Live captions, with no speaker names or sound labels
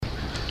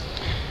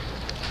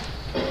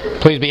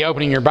Please be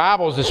opening your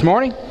Bibles this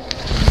morning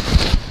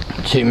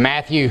to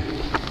Matthew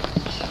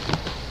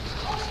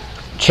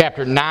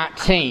chapter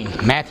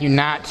 19. Matthew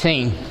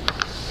 19.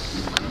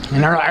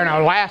 In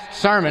our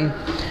last sermon,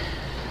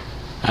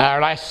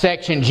 our last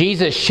section,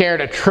 Jesus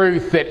shared a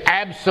truth that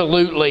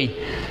absolutely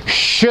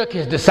shook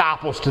His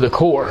disciples to the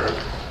core.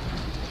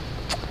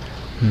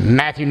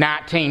 Matthew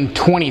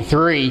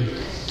 19:23,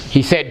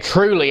 He said,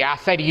 "Truly, I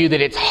say to you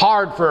that it's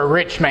hard for a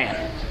rich man,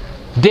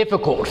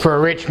 difficult for a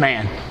rich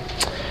man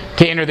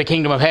to enter the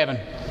kingdom of heaven."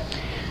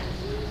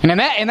 And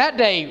in that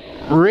day,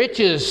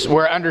 riches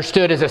were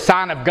understood as a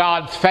sign of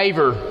God's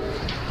favor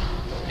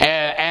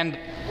and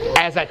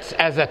as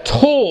a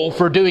tool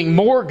for doing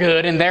more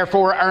good and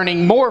therefore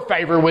earning more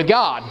favor with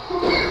God.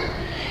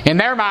 In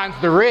their minds,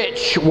 the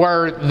rich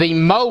were the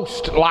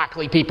most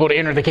likely people to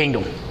enter the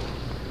kingdom.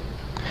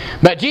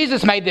 But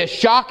Jesus made this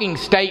shocking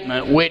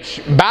statement,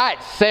 which by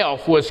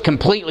itself was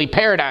completely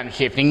paradigm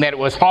shifting, that it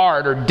was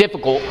hard or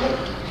difficult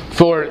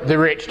for the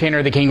rich to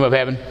enter the kingdom of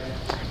heaven.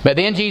 But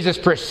then Jesus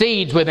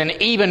proceeds with an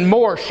even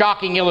more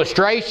shocking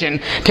illustration,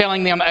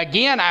 telling them,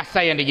 "Again I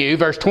say unto you,"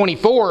 verse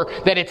 24,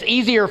 that it's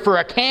easier for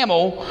a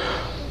camel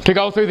to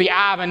go through the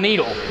eye of a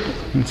needle.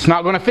 It's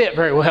not going to fit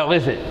very well,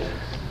 is it?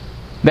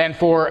 Than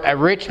for a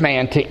rich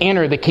man to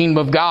enter the kingdom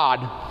of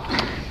God.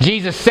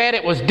 Jesus said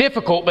it was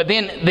difficult, but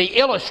then the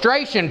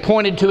illustration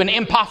pointed to an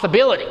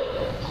impossibility.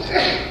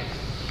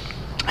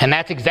 And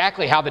that's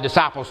exactly how the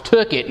disciples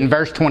took it. In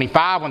verse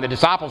 25, when the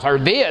disciples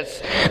heard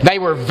this, they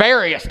were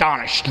very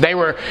astonished. They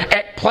were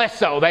at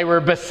plesso. They were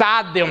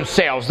beside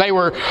themselves. They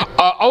were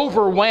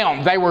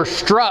overwhelmed. They were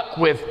struck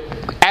with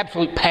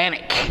absolute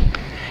panic.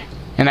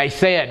 And they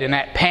said in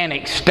that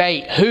panic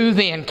state, "Who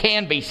then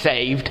can be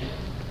saved?"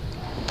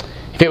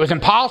 If it was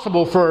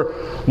impossible for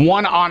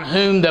one on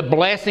whom the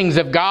blessings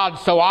of God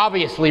so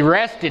obviously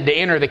rested to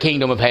enter the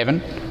kingdom of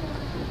heaven,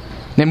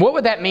 then what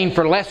would that mean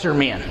for lesser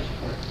men?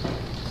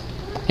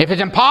 If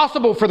it's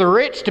impossible for the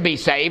rich to be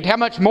saved, how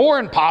much more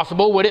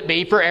impossible would it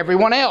be for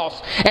everyone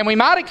else? And we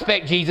might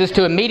expect Jesus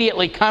to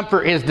immediately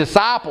comfort His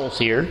disciples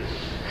here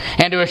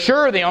and to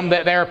assure them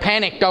that they're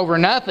panicked over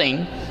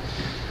nothing.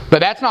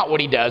 But that's not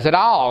what He does at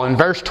all. In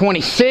verse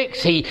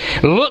 26, He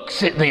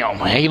looks at them.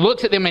 He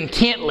looks at them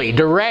intently,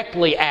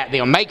 directly at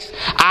them, makes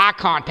eye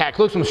contact,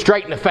 looks them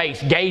straight in the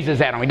face,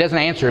 gazes at them. He doesn't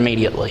answer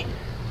immediately.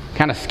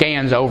 Kind of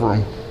scans over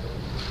them.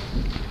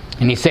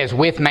 And He says,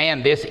 "With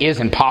man, this is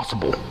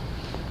impossible."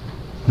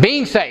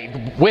 Being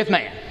saved with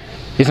man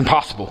is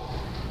impossible.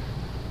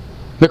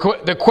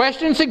 The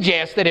question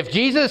suggests that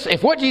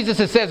if what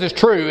Jesus says is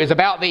true is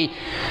about the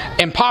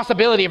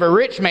impossibility of a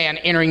rich man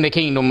entering the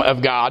kingdom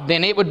of God,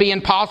 then it would be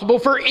impossible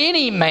for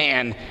any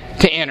man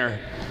to enter.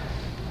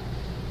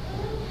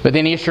 But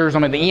then He assures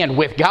them at the end,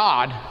 with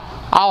God,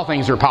 all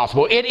things are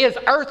possible. It is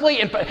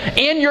earthly.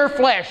 In your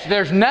flesh,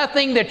 there's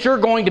nothing that you're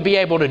going to be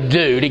able to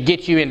do to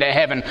get you into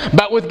heaven.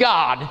 But with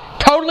God,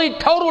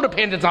 total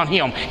dependence on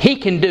Him. He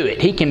can do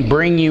it. He can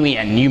bring you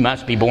in. You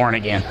must be born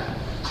again.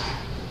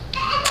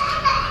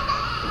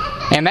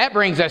 And that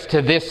brings us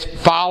to this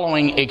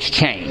following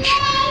exchange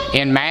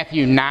in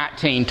Matthew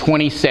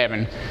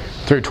 19:27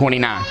 through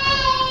 29.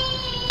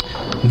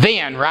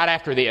 Then, right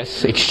after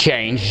this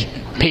exchange,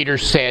 Peter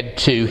said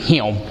to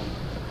him,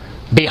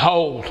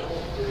 "Behold,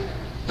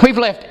 we've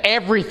left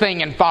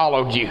everything and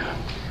followed you.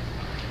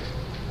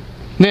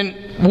 Then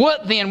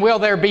what then will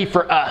there be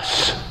for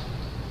us?"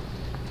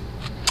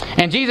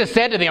 And Jesus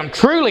said to them,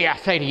 "Truly I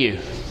say to you,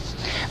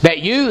 that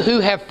you who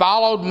have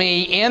followed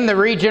me in the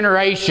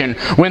regeneration,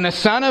 when the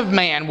Son of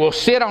Man will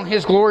sit on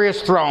His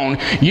glorious throne,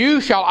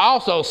 you shall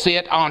also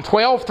sit on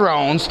 12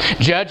 thrones,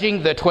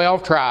 judging the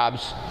 12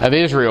 tribes of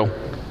Israel.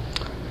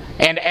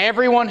 And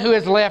everyone who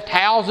has left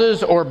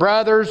houses or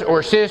brothers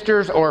or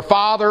sisters or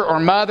father or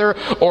mother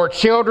or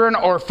children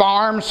or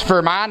farms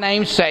for my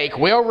name's sake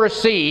will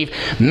receive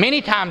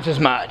many times as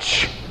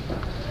much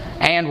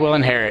and will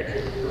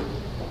inherit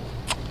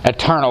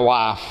eternal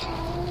life."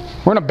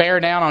 We're going to bear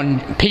down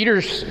on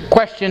Peter's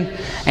question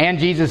and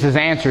Jesus'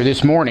 answer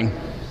this morning.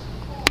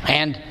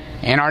 And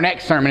in our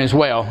next sermon as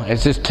well.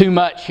 It's just too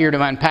much here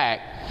to unpack.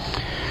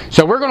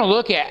 So we're going to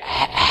look at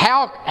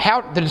how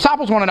the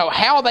disciples want to know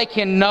how they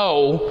can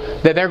know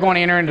that they're going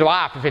to enter into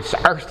life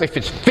if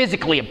it's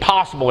physically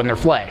impossible in their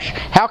flesh.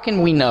 How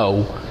can we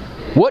know?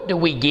 What do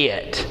we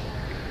get?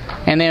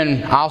 And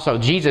then also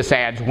Jesus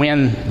adds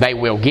when they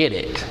will get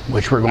it,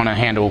 which we're going to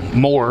handle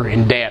more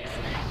in depth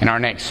in our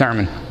next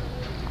sermon.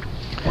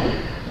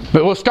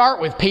 But we'll start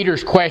with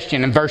Peter's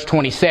question in verse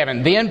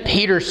 27. Then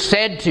Peter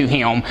said to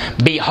him,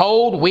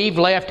 "Behold, we've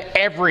left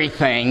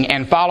everything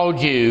and followed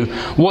you.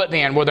 What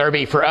then will there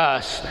be for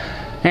us?"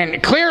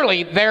 And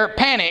clearly their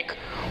panic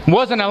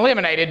wasn't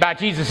eliminated by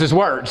Jesus'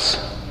 words.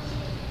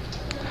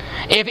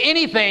 If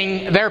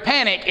anything, their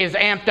panic is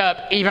amped up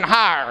even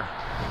higher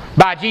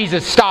by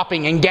Jesus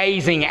stopping and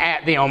gazing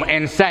at them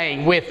and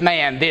saying, "With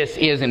man, this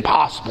is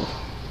impossible."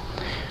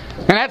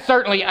 And that's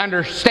certainly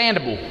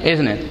understandable,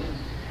 isn't it?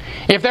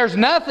 If there's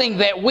nothing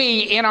that we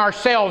in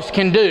ourselves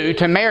can do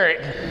to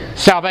merit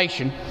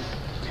salvation,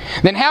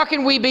 then how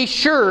can we be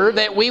sure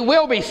that we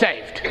will be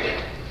saved?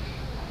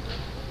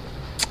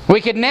 We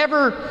could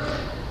never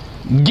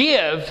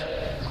give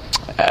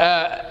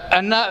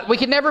enough. We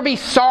could never be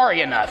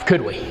sorry enough,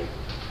 could we?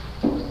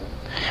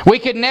 We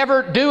could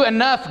never do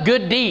enough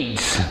good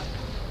deeds.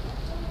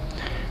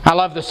 I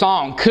love the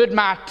song, could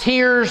my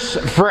tears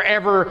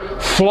forever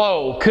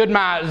flow? Could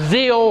my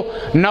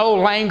zeal no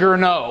longer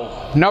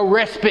know? No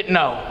respite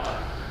know?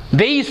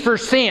 These for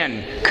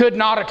sin could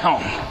not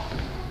atone.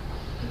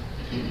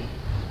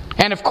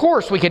 And of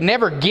course, we could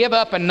never give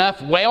up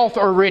enough wealth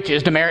or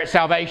riches to merit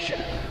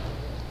salvation.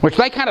 Which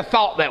they kind of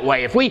thought that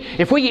way. If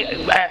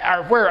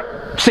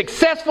we're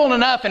successful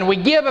enough and we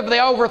give of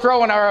the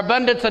overthrow and our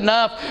abundance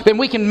enough, then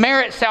we can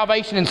merit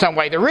salvation in some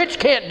way. The rich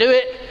can't do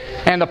it,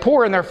 and the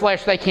poor in their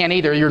flesh, they can't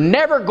either. You're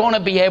never going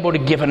to be able to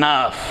give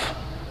enough.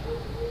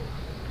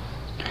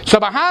 So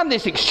behind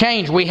this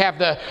exchange, we have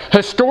the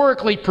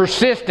historically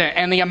persistent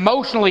and the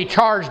emotionally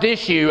charged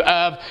issue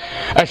of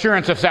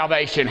assurance of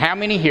salvation. How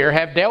many here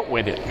have dealt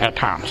with it at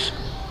times?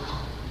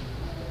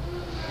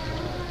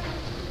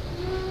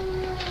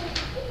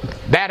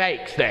 That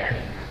aches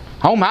there.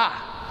 Oh my.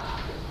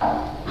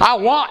 I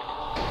want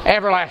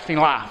everlasting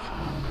life.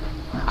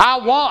 I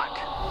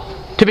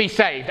want to be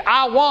saved.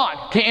 I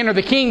want to enter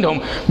the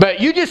kingdom. But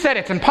you just said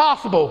it's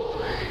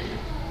impossible.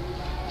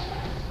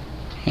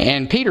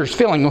 And Peter's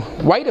feeling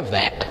the weight of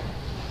that.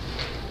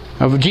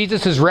 Of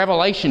Jesus'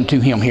 revelation to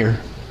him here.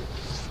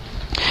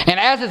 And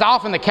as is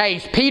often the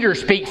case, Peter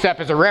speaks up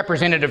as a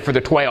representative for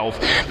the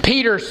 12.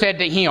 Peter said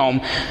to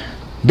him,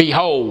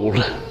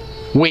 "Behold,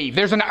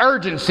 there's an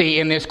urgency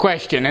in this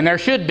question, and there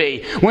should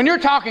be. When you're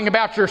talking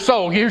about your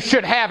soul, you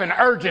should have an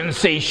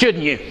urgency,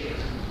 shouldn't you?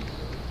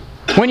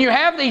 When you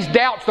have these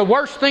doubts, the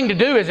worst thing to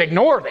do is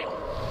ignore them.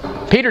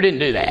 Peter didn't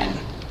do that.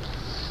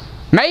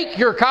 Make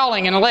your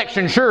calling and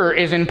election sure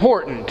is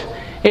important,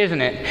 isn't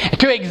it?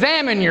 To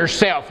examine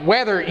yourself,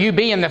 whether you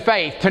be in the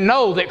faith, to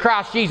know that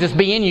Christ Jesus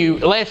be in you,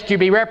 lest you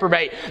be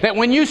reprobate. That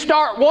when you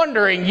start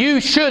wondering, you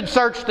should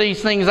search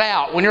these things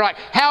out. When you're like,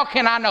 how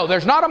can I know?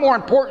 There's not a more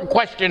important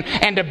question,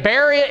 and to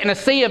bury it in a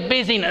sea of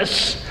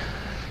busyness,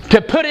 to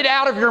put it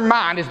out of your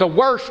mind is the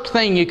worst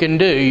thing you can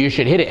do. You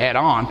should hit it head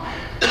on.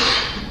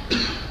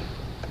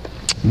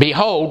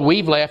 Behold,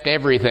 we've left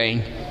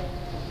everything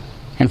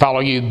and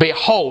follow you.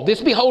 Behold. This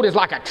behold is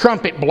like a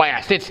trumpet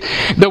blast.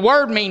 The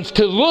word means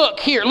to look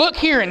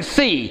here and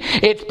see.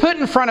 It's put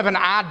in front of an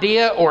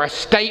idea or a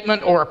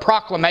statement or a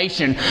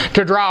proclamation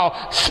to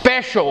draw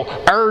special,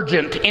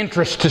 urgent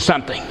interest to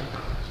something.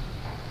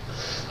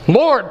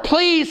 Lord,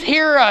 please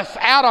hear us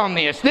out on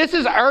this. This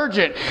is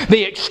urgent.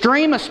 The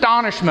extreme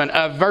astonishment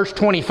of verse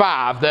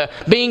 25, the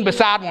being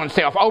beside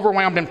oneself,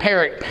 overwhelmed and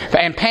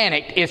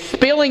panicked, is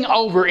spilling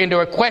over into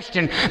a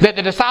question that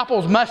the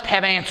disciples must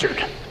have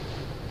answered.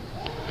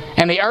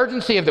 And the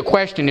urgency of the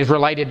question is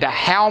related to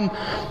how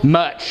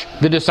much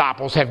the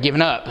disciples have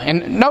given up.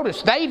 And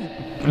notice, they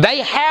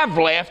have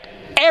left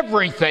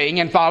everything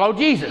and followed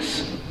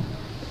Jesus.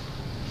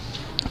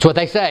 That's what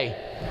they say.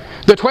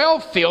 The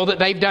 12 feel that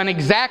they've done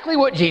exactly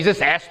what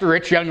Jesus asked the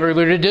rich young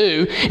ruler to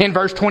do in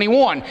verse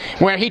 21,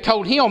 where he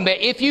told him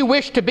that if you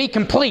wish to be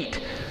complete,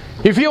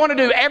 if you want to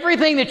do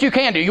everything that you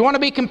can do, you want to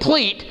be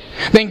complete,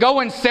 then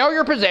go and sell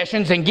your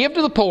possessions and give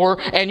to the poor,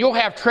 and you'll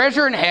have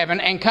treasure in heaven,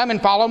 and come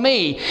and follow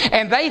me.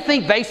 And they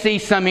think they see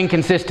some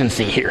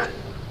inconsistency here.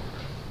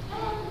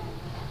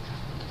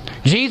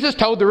 Jesus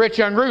told the rich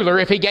young ruler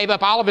if he gave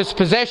up all of his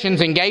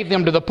possessions and gave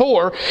them to the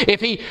poor, if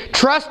he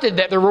trusted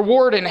that the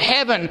reward in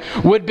heaven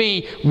would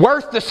be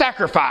worth the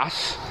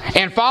sacrifice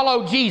and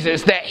follow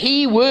Jesus, that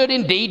he would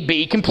indeed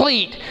be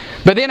complete.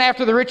 But then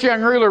after the rich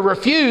young ruler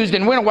refused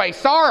and went away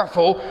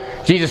sorrowful,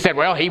 Jesus said,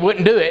 well, he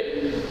wouldn't do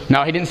it.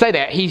 No, he didn't say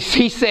that. He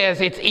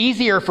says it's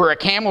easier for a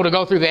camel to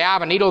go through the eye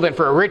of a needle than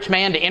for a rich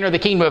man to enter the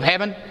kingdom of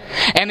heaven.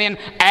 And then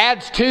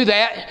adds to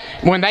that,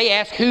 when they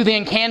ask who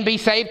then can be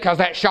saved, because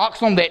that shocks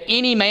them, that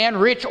any man,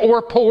 rich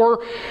or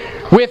poor,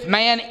 with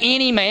man,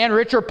 any man,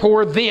 rich or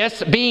poor,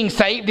 this being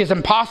saved is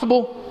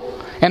impossible.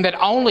 And that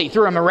only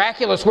through a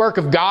miraculous work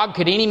of God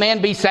could any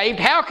man be saved.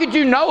 How could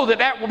you know that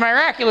that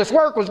miraculous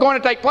work was going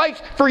to take place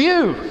for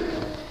you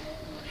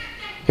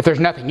if there's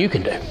nothing you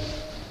can do?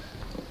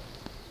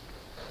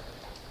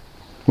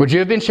 Would you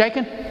have been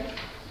shaken?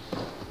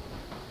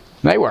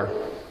 They were.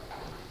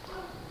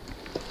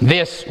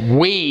 This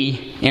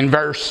we in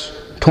verse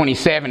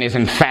 27 is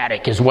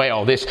emphatic as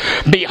well. This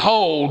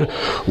behold,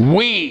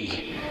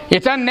 we.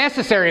 It's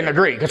unnecessary in the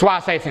Greek. That's why I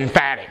say it's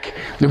emphatic.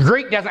 The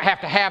Greek doesn't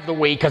have to have the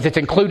we because it's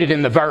included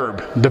in the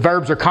verb. The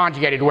verbs are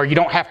conjugated where you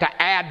don't have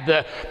to add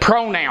the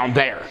pronoun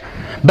there.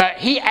 But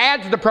he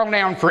adds the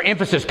pronoun for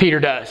emphasis, Peter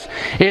does.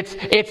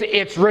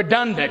 It's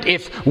redundant.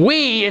 It's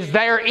we is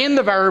there in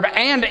the verb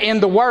and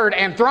in the word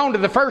and thrown to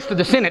the first of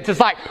the sentence.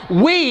 It's like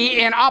we,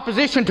 in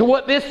opposition to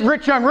what this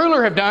rich young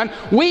ruler have done,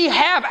 we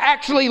have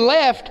actually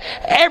left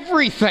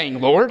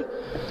everything, Lord.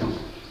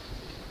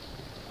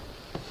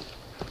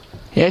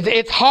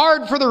 It's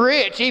hard for the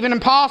rich, even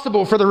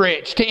impossible for the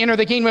rich, to enter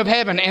the kingdom of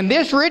heaven. And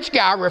this rich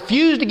guy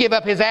refused to give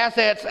up his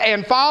assets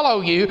and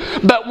follow you,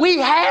 but we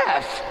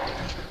have.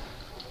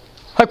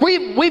 Like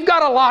we've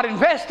got a lot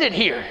invested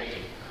here.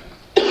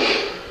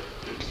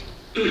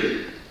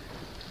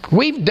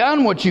 We've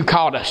done what you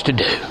called us to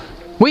do.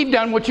 We've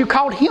done what you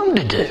called him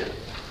to do.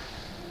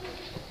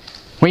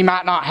 We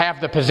might not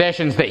have the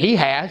possessions that he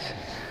has.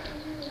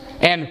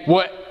 And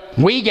what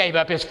we gave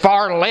up is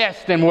far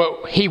less than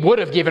what he would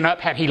have given up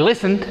had he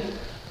listened.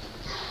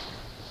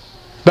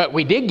 But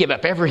we did give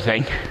up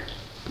everything.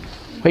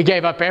 We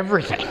gave up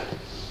everything.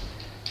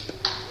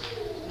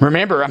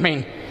 Remember,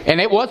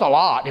 and it was a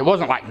lot. It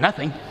wasn't like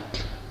nothing.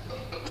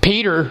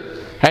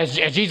 Peter, as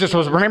Jesus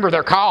was, remember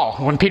their call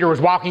when Peter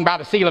was walking by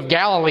the Sea of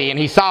Galilee and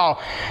he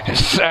saw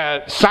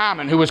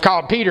Simon, who was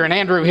called Peter, and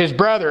Andrew, his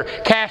brother,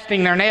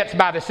 casting their nets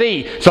by the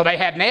sea. So they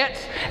had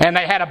nets, and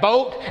they had a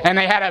boat, and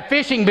they had a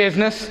fishing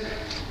business.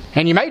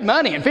 And you made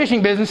money in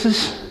fishing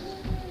businesses.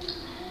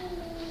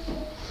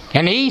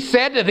 And he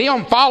said to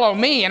them, follow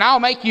me, and I'll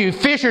make you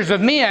fishers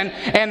of men.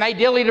 And they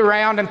dillied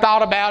around and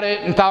thought about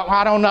it and thought,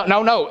 I don't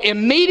know. No.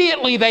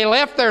 Immediately they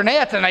left their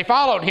nets and they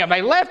followed him.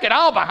 They left it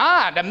all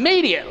behind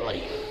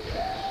immediately.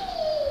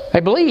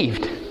 They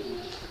believed.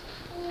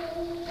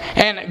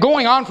 And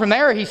going on from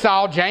there, he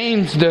saw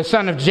James, the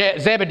son of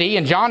Zebedee,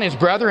 and John, his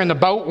brother, in the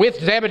boat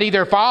with Zebedee,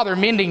 their father,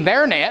 mending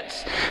their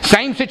nets.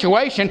 Same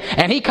situation.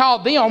 And he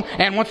called them.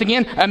 And once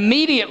again,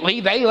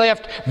 immediately they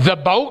left the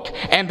boat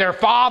and their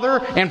father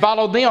and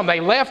followed them.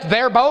 They left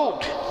their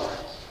boat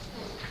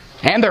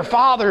and their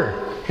father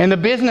and the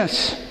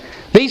business.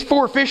 These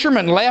 4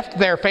 fishermen left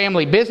their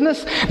family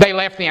business. They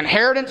left the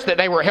inheritance that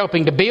they were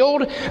helping to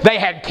build. They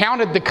had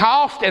counted the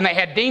cost and they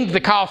had deemed the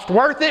cost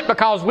worth it,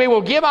 because we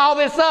will give all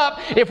this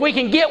up if we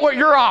can get what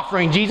you're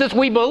offering, Jesus.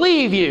 We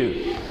believe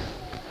you.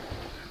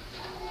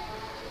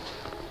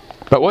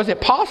 But was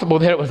it possible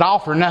that it was all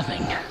for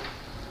nothing?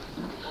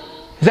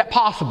 Is that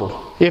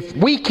possible?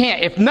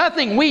 If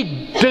nothing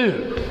we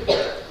do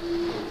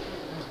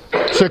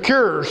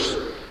secures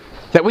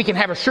that we can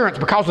have assurance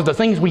because of the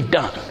things we've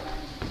done.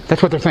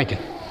 That's what they're thinking.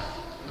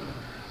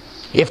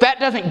 If that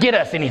doesn't get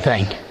us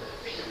anything,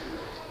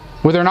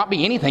 will there not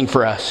be anything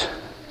for us?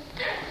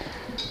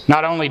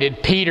 Not only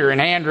did Peter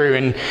and Andrew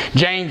and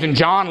James and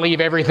John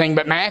leave everything,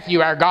 but Matthew,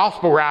 our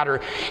gospel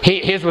writer,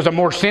 his was a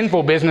more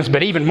sinful business,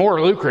 but even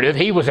more lucrative.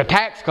 He was a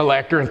tax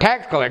collector, and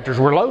tax collectors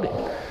were loaded.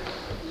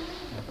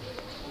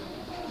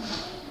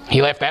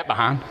 He left that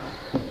behind.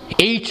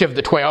 Each of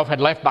the 12 had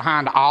left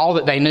behind all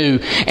that they knew.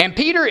 And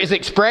Peter is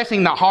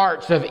expressing the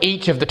hearts of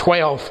each of the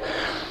 12.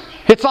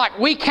 It's like,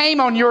 we came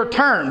on your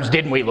terms,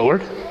 didn't we,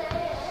 Lord?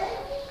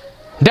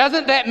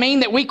 Doesn't that mean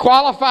that we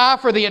qualify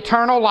for the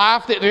eternal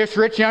life that this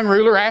rich young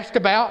ruler asked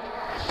about?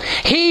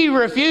 He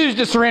refused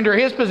to surrender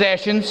his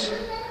possessions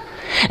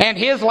and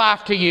his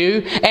life to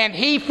you, and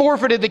he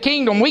forfeited the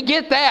kingdom. We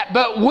get that,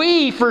 but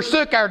we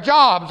forsook our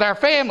jobs, our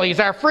families,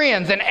 our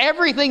friends, and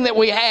everything that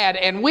we had,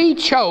 and we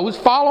chose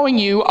following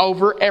you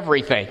over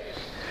everything.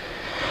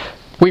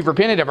 We've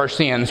repented of our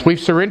sins. We've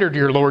surrendered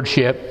your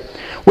lordship.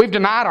 We've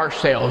denied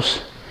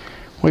ourselves.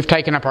 We've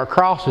taken up our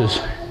crosses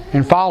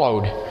and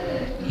followed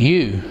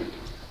you.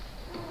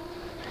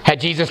 Had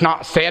Jesus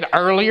not said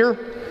earlier,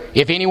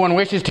 if anyone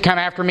wishes to come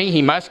after me,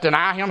 he must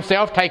deny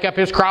himself, take up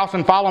his cross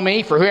and follow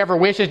me. For whoever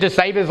wishes to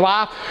save his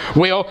life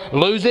will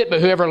lose it,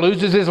 but whoever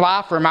loses his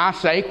life for my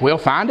sake will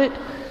find it.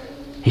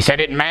 He said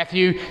it in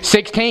Matthew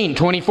 16,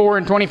 24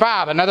 and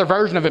 25. Another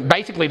version of it,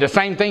 basically the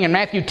same thing in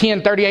Matthew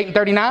 10, 38 and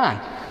 39.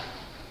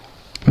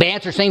 The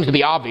answer seems to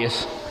be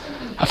obvious.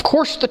 Of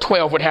course the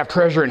 12 would have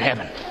treasure in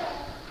heaven.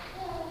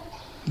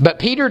 But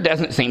Peter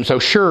doesn't seem so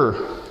sure.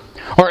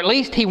 Or at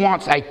least he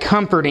wants a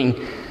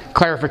comforting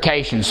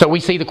clarification. So we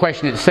see the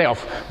question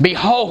itself.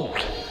 Behold,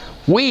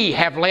 we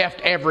have left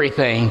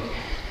everything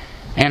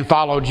and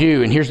followed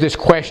you. And here's this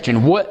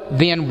question. What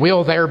then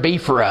will there be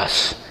for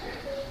us?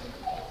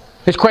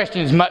 This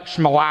question is much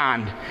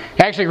maligned.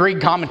 I actually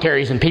read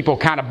commentaries and people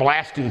kind of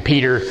blasting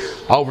Peter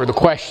over the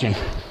question.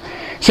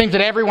 It seems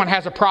that everyone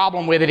has a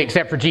problem with it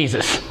except for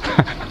Jesus.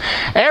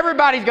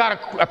 Everybody's got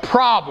a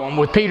problem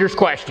with Peter's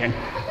question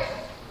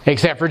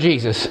except for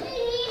Jesus.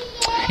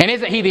 And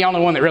isn't he the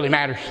only one that really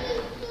matters?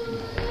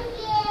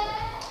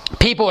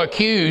 People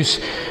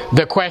accuse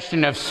the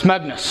question of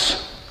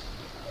smugness,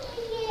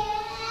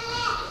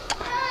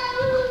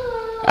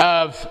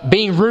 of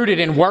being rooted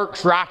in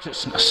works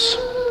righteousness,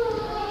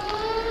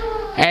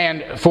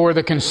 and for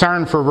the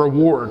concern for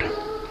reward.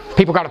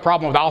 People got a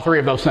problem with all 3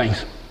 of those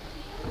things.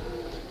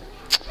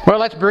 Well,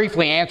 let's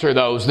briefly answer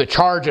those. The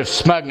charge of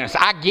smugness.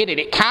 I get it.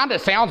 It kind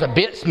of sounds a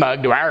bit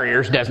smug to our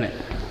ears, doesn't it?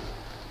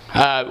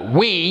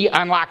 We,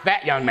 unlike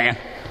that young man,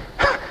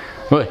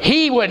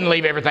 he wouldn't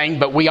leave everything,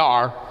 but we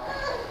are.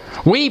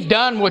 We've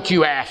done what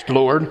you asked,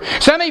 Lord.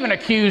 Some even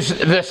accuse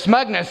the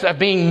smugness of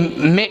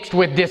being mixed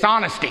with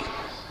dishonesty.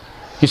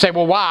 You say,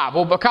 well, why?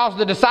 Well, because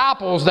the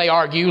disciples, they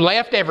argue,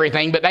 left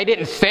everything, but they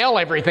didn't sell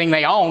everything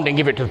they owned and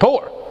give it to the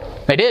poor.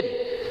 They didn't.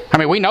 I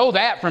mean, we know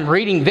that from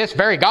reading this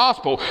very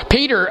gospel.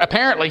 Peter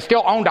apparently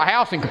still owned a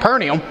house in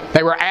Capernaum.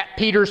 They were at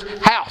Peter's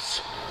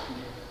house.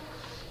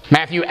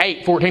 Matthew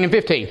 8, 14 and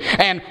 15.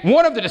 And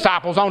one of the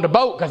disciples owned a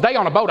boat because they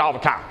own a boat all the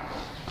time.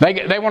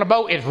 They want a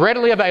boat. It's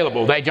readily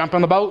available. They jump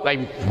on the boat. They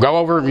go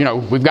over,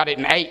 we've got it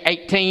in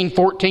 18,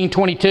 14,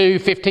 22,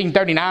 15,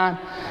 39.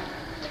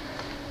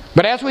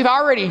 But as we've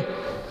already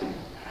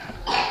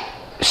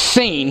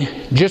seen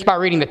just by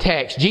reading the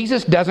text,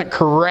 Jesus doesn't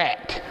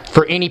correct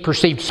for any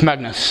perceived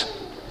smugness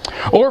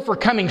or for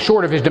coming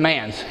short of his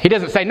demands. He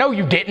doesn't say, no,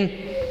 you didn't.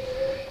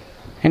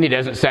 And he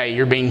doesn't say,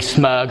 you're being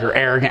smug or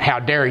arrogant, how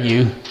dare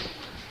you.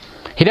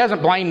 He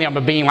doesn't blame them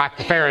for being like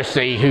the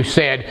Pharisee who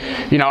said,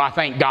 I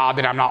thank God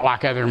that I'm not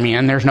like other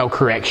men. There's no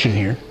correction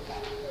here.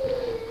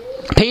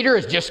 Peter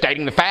is just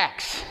stating the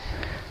facts.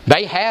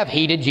 They have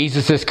heeded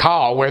Jesus'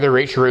 call where the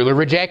rich ruler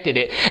rejected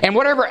it. And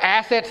whatever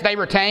assets they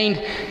retained,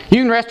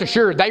 you can rest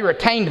assured they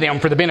retained them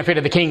for the benefit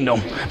of the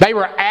kingdom. They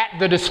were at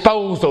the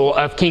disposal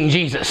of King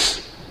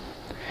Jesus.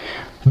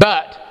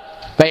 But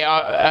isn't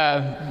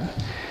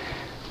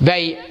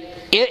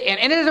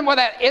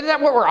that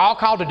what we're all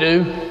called to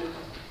do?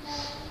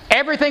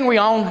 Everything we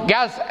own,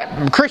 guys,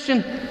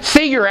 Christian,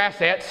 see your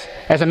assets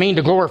as a mean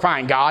to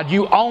glorifying God.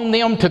 You own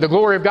them to the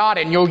glory of God,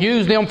 and you'll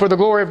use them for the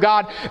glory of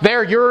God.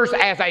 They're yours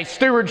as a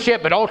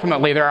stewardship, but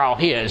ultimately they're all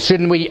His.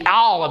 Shouldn't we,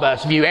 all of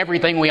us, view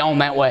everything we own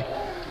that way?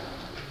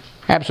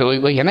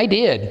 Absolutely, and they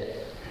did.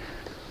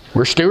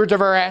 We're stewards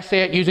of our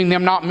asset, using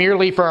them not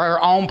merely for our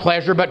own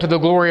pleasure, but to the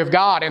glory of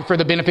God and for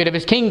the benefit of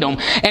His kingdom.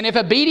 And if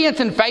obedience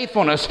and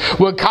faithfulness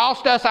would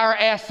cost us our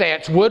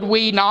assets, would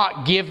we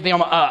not give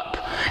them up?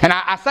 And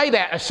I say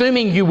that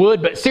assuming you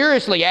would, but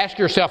seriously ask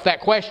yourself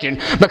that question,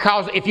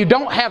 because if you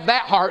don't have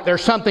that heart,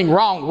 there's something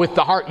wrong with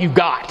the heart you've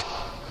got.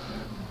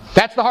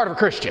 That's the heart of a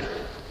Christian.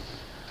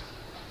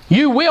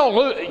 You will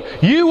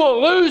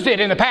lose it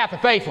in the path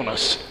of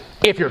faithfulness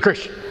if you're a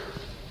Christian.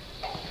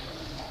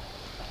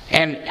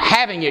 And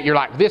having it, you're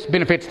like, this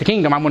benefits the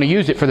kingdom. I'm going to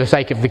use it for the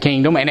sake of the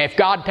kingdom. And if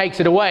God takes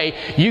it away,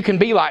 you can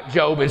be like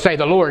Job and say,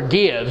 the Lord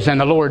gives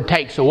and the Lord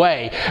takes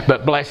away,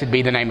 but blessed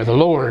be the name of the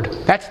Lord.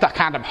 That's the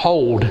kind of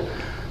hold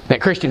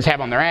that Christians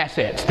have on their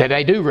assets, that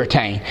they do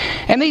retain.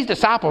 And these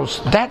disciples,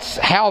 that's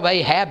how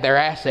they had their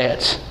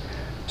assets.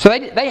 So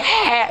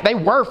they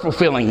were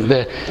fulfilling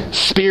the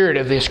spirit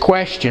of this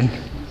question.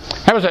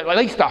 That was at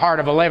least the heart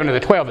of 11 of the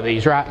 12 of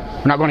these, right?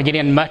 We're not going to get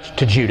in much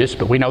to Judas,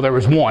 but we know there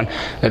was one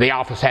that the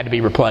office had to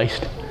be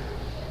replaced.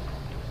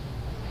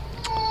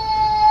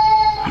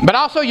 But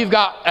also you've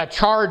got a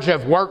charge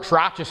of works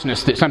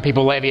righteousness that some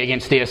people levy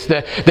against this.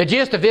 The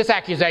gist of this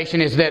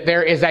accusation is that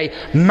there is a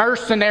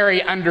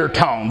mercenary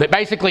undertone, that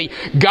basically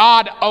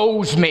God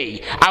owes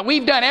me.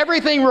 We've done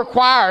everything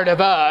required of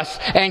us,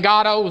 and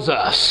God owes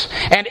us.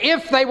 And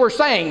if they were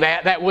saying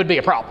that, that would be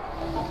a problem.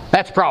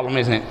 That's a problem,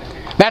 isn't it?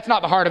 That's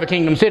not the heart of a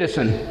kingdom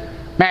citizen.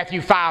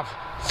 Matthew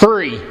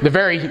 5:3, the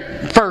very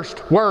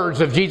first words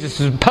of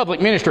Jesus'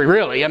 public ministry,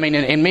 really. I mean,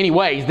 in many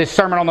ways, this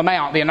Sermon on the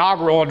Mount, the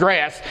inaugural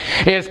address,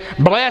 is,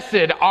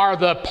 blessed are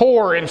the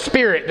poor in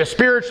spirit, the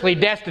spiritually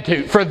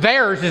destitute, for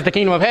theirs is the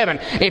kingdom of heaven.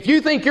 If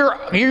you think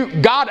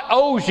God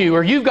owes you,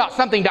 or you've got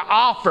something to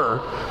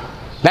offer,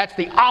 that's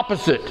the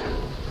opposite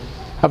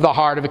of the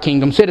heart of a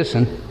kingdom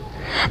citizen.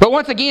 But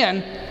once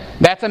again,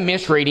 that's a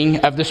misreading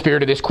of the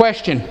spirit of this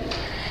question.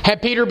 Had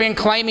Peter been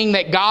claiming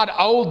that God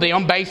owed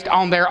them based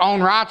on their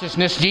own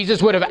righteousness, Jesus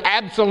would have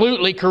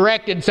absolutely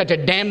corrected such a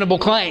damnable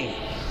claim.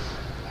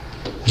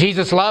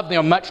 Jesus loved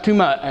them much too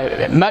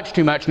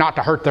much not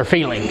to hurt their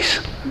feelings.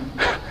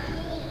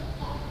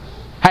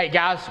 Hey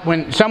guys,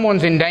 when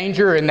someone's in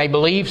danger and they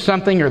believe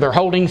something, or they're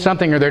holding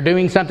something, or they're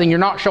doing something, you're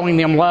not showing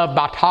them love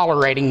by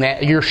tolerating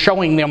that. You're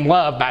showing them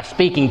love by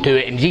speaking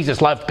to it. And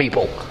Jesus loved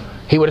people.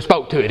 He would have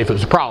spoke to it if it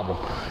was a problem.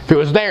 If it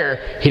was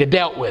there, He'd have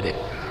dealt with it.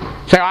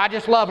 Say, I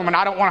just love them and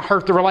I don't want to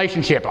hurt the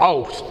relationship.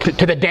 Oh,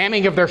 to the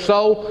damning of their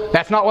soul?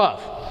 That's not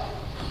love.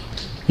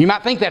 You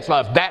might think that's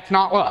love. That's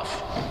not love.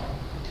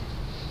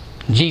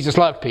 Jesus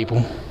loved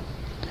people.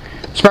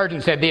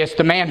 Spurgeon said this,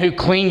 the man who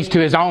clings to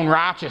his own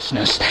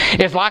righteousness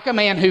is like a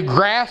man who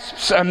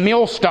grasps a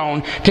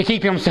millstone to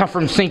keep himself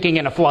from sinking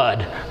in a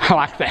flood. I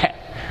like that.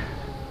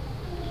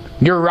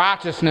 Your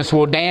righteousness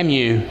will damn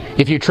you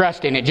if you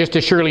trust in it just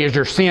as surely as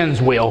your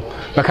sins will,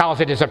 because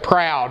it is a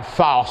proud,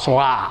 false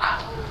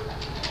lie.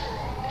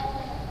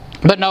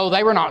 But no,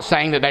 they were not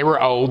saying that they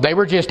were owed. They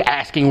were just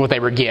asking what they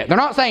would get. They're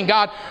not saying,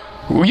 God,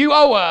 you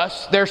owe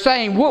us. They're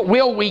saying, what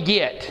will we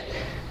get?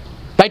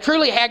 They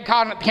truly had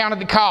counted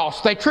the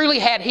cost. They truly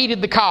had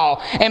heeded the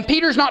call. And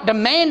Peter's not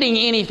demanding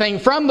anything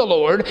from the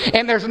Lord,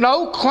 and there's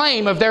no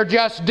claim of their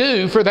just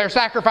due for their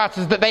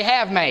sacrifices that they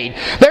have made.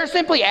 They're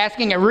simply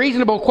asking a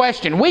reasonable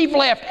question. We've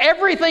left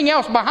everything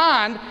else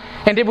behind,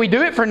 and did we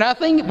do it for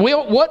nothing?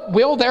 What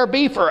will there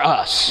be for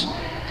us?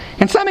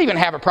 And some even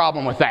have a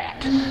problem with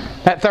that.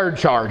 That third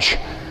charge,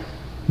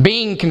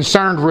 being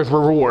concerned with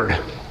reward.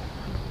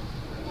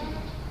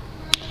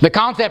 The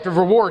concept of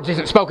rewards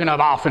isn't spoken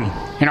of often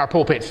in our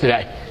pulpits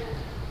today.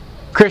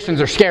 Christians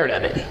are scared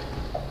of it.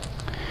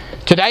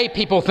 Today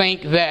people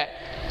think that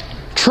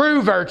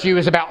true virtue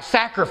is about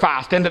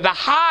sacrifice, and that the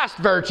highest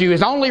virtue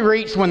is only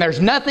reached when there's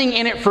nothing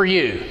in it for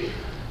you.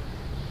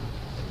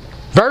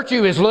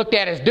 Virtue is looked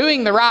at as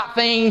doing the right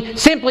thing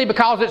simply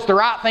because it's the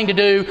right thing to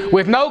do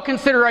with no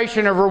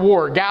consideration of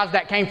reward. Guys,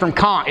 that came from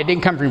Kant. It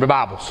didn't come from the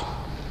Bibles.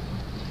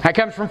 That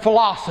comes from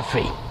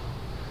philosophy.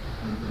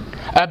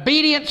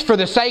 Obedience for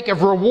the sake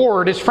of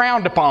reward is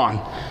frowned upon.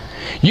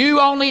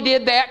 You only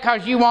did that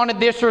because you wanted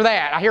this or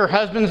that. I hear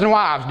husbands and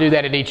wives do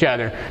that at each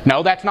other.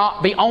 No, that's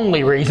not the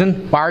only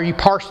reason. Why are you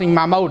parsing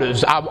my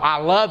motives? I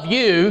love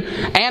you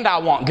and I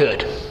want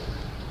good.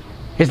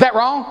 Is that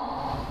wrong?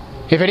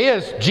 If it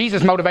is,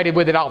 Jesus motivated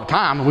with it all the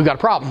time. We've got a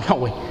problem,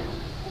 don't we?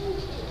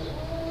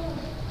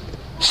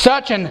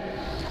 Such an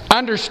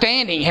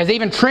understanding has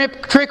even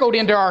trickled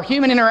into our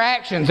human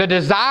interactions. A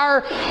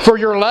desire for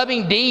your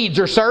loving deeds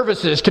or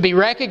services to be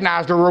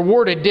recognized or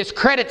rewarded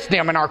discredits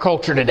them in our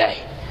culture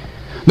today.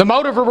 The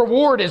motive of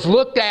reward is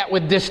looked at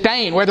with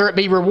disdain, whether it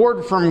be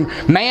reward from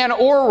man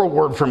or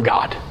reward from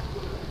God.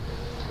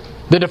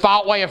 The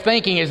default way of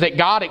thinking is that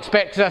God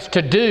expects us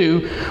to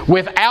do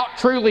without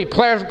truly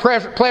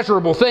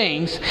pleasurable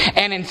things,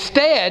 and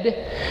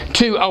instead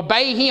to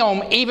obey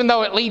Him even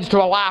though it leads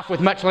to a life with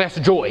much less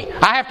joy.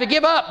 I have to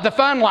give up the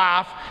fun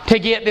life to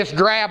get this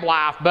drab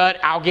life, but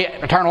I'll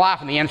get eternal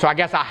life in the end, so I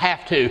guess I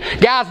have to.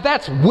 Guys,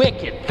 that's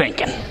wicked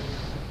thinking.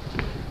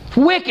 It's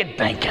wicked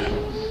thinking.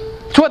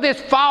 It's what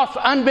this false,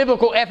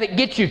 unbiblical ethic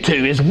gets you to,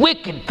 is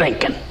wicked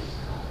thinking.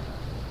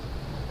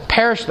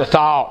 Perish the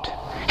thought.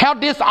 How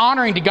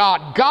dishonoring to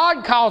God.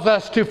 God calls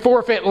us to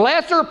forfeit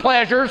lesser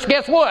pleasures,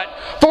 guess what?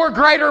 For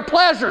greater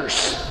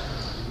pleasures.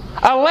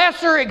 A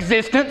lesser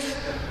existence,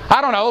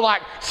 I don't know,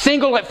 like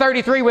single at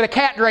 33 with a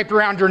cat draped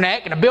around your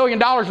neck and $1 billion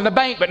in the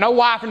bank, but no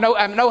wife and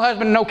no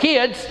husband and no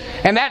kids,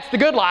 and that's the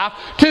good life,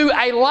 to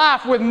a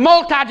life with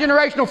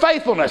multi-generational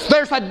faithfulness.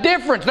 There's a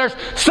difference. There's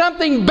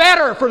something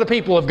better for the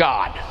people of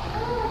God.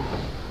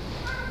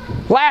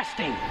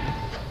 Lasting.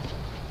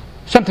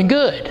 Something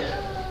good.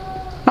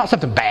 Not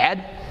something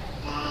bad.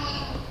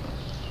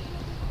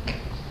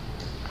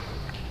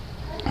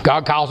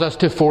 God calls us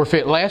to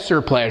forfeit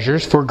lesser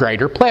pleasures for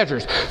greater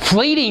pleasures.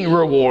 Fleeting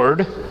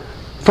reward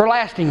for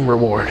lasting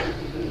reward.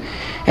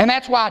 And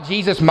that's why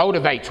Jesus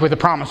motivates with the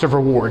promise of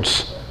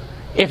rewards.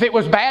 If it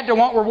was bad to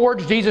want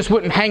rewards, Jesus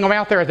wouldn't hang them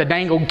out there as a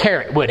dangled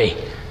carrot, would He?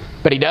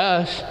 But He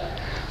does.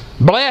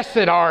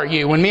 Blessed are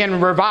you when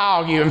men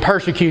revile you and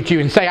persecute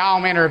you and say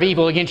all manner of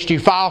evil against you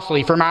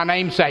falsely for my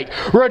name's sake.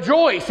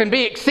 Rejoice and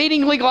be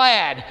exceedingly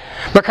glad,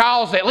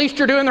 because at least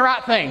you're doing the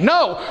right thing.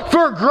 No,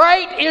 for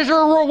great is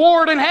your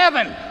reward in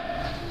heaven.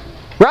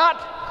 Right?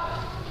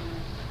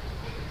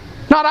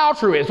 Not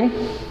altruism.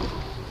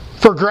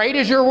 For great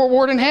is your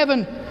reward in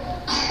heaven.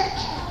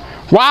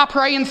 Why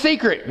pray in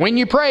secret? When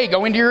you pray,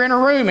 go into your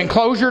inner room and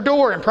close your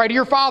door and pray to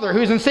your Father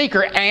who's in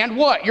secret. And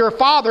what? Your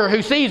Father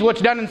who sees what's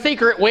done in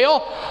secret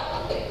will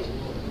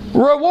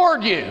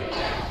reward you.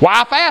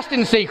 Why fast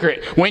in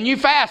secret? When you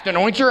fast,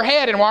 anoint your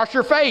head and wash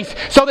your face,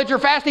 so that your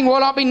fasting will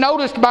not be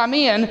noticed by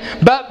men,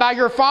 but by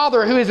your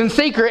Father who is in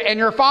secret, and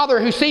your Father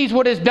who sees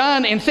what is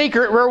done in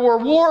secret will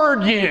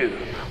reward you.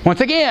 Once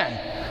again,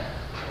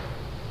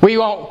 do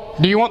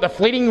you want the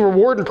fleeting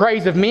reward and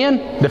praise of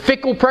men, the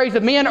fickle praise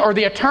of men, or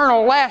the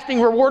eternal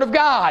lasting reward of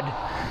God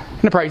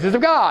and the praises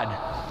of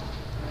God?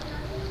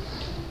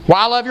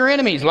 Why love your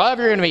enemies? Love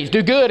your enemies.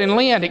 Do good and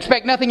lend.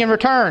 Expect nothing in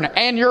return,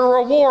 and your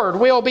reward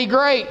will be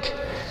great.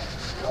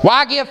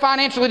 Why give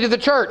financially to the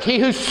church? He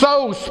who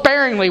sows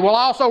sparingly will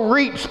also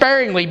reap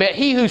sparingly, but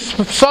he who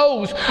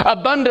sows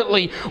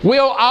abundantly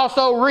will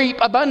also reap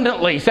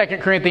abundantly.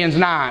 2 Corinthians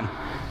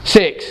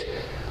 9:6.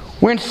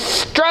 We're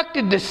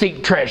instructed to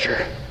seek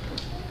treasure.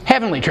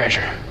 Heavenly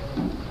treasure.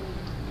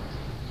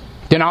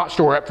 Do not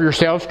store up for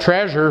yourselves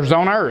treasures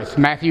on earth.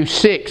 Matthew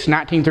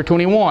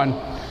 6:19-21.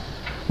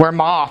 Where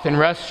moth and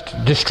rust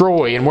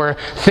destroy, and where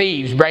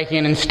thieves break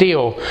in and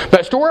steal.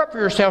 But store up for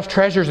yourselves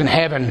treasures in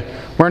heaven,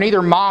 where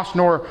neither moth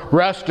nor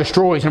rust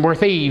destroys, and where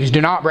thieves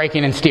do not break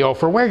in and steal.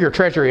 For where your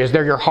treasure is,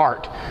 there your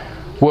heart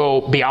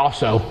will be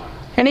also.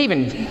 And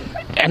even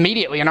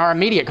immediately, in our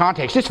immediate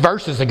context, just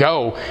verses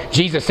ago,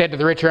 Jesus said to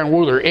the rich young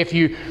ruler, if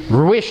you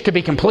wish to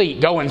be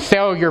complete, go and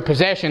sell your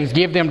possessions,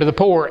 give them to the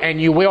poor,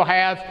 and you will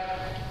have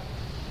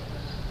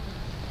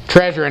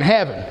treasure in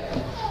heaven.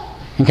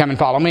 And come and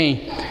follow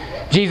me.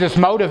 Jesus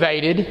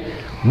motivated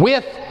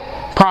with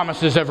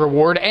promises of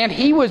reward, and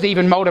He was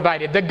even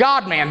motivated. The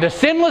God-man, the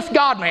sinless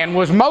God-man,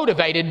 was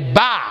motivated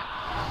by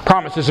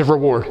promises of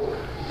reward.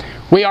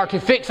 We are to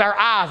fix our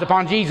eyes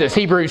upon Jesus,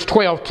 Hebrews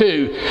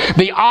 12:2,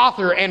 the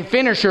author and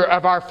finisher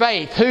of our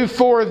faith, who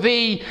for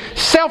the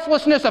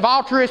selflessness of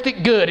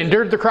altruistic good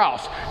endured the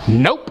cross.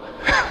 Nope.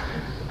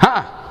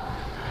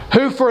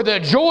 Who for the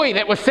joy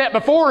that was set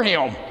before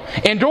Him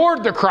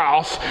endured the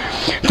cross,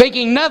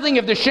 thinking nothing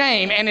of the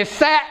shame, and is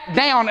sat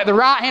down at the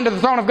right hand of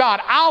the throne of God.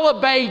 I'll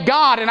obey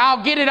God and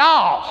I'll get it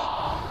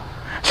all.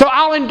 So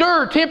I'll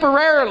endure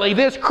temporarily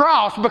this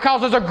cross because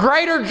there's a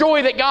greater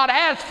joy that God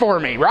has for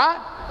me, right?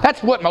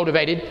 That's what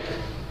motivated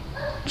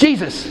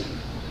Jesus.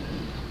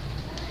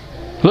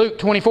 Luke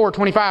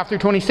 24:25 through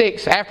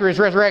 26, after his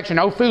resurrection,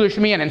 O foolish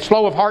men and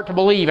slow of heart to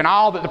believe in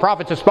all that the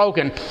prophets have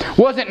spoken,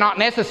 was it not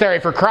necessary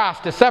for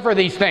Christ to suffer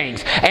these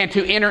things and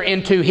to enter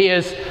into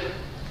his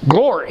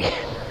glory?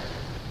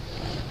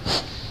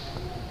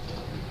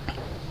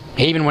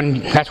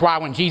 That's why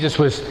when Jesus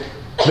was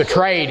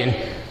betrayed and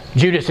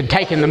Judas had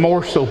taken the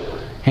morsel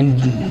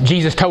and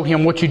Jesus told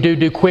him, what you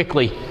do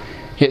quickly.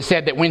 It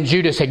said that when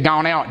Judas had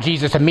gone out,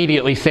 Jesus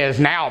immediately says,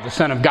 now the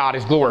Son of God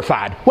is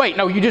glorified. Wait,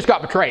 no, you just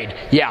got betrayed.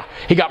 Yeah,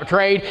 he got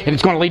betrayed, and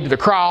it's going to lead to the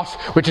cross,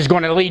 which is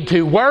going to lead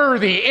to,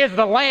 worthy is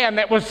the Lamb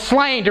that was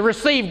slain to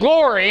receive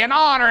glory and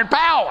honor and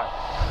power.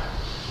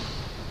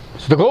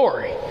 It's the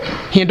glory.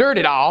 He endured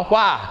it all.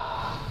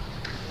 Why?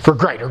 For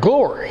greater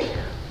glory.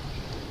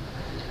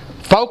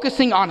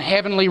 Focusing on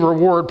heavenly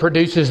reward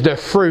produces the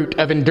fruit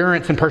of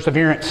endurance and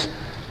perseverance.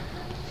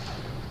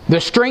 The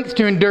strength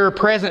to endure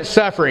present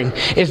suffering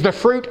is the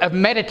fruit of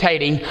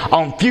meditating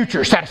on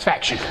future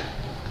satisfaction.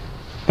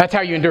 That's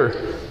how you endure.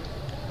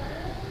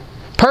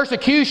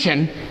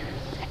 Persecution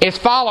is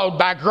followed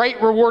by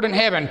great reward in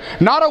heaven.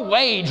 Not a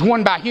wage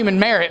won by human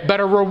merit, but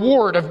a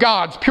reward of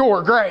God's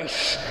pure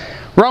grace.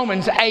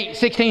 Romans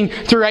 8:16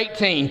 through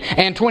 18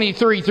 and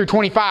 23 through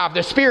 25.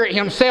 The Spirit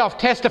Himself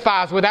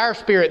testifies with our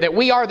spirit that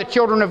we are the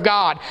children of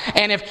God.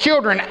 And if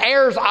children,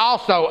 heirs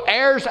also,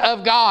 heirs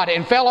of God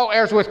and fellow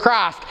heirs with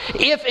Christ,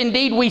 if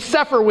indeed we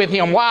suffer with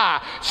Him.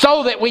 Why?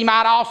 So that we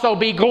might also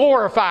be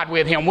glorified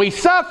with Him. We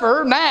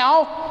suffer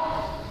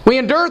now. We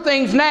endure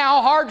things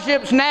now,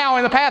 hardships now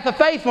in the path of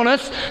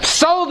faithfulness,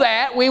 so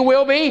that we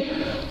will be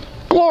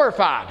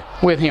glorified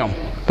with Him.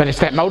 But it's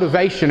that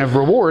motivation of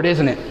reward,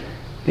 isn't it,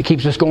 that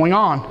keeps us going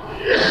on.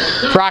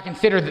 For I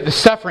consider that the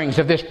sufferings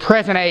of this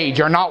present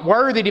age are not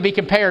worthy to be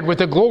compared with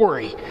the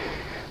glory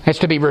that's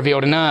to be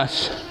revealed in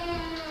us.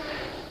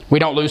 We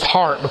don't lose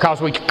heart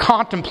because we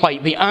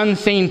contemplate the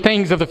unseen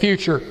things of the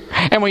future,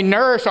 and we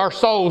nourish our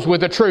souls with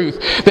the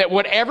truth that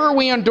whatever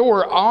we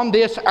endure on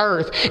this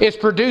earth is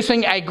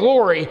producing a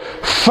glory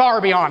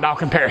far beyond all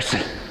comparison.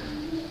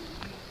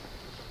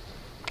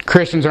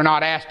 Christians are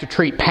not asked to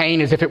treat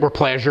pain as if it were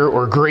pleasure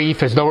or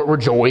grief as though it were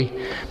joy,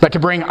 but to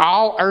bring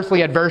all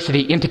earthly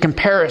adversity into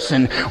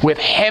comparison with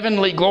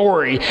heavenly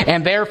glory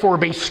and therefore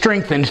be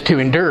strengthened to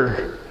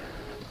endure.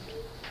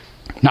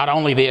 Not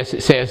only this,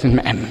 it says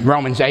in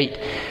Romans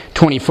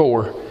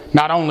 8:24,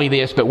 not only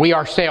this, but we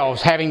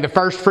ourselves, having the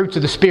first fruits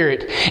of the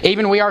Spirit,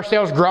 even we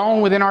ourselves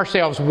groan within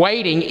ourselves,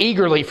 waiting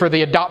eagerly for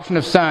the adoption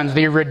of sons,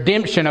 the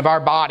redemption of our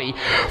body.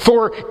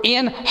 For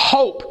in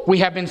hope we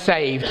have been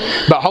saved.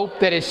 But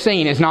hope that is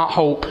seen is not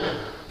hope.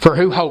 For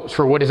who hopes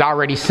for what is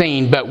already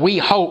seen? But we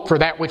hope for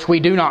that which we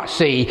do not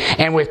see.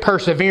 And with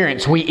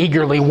perseverance we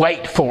eagerly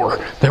wait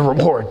for the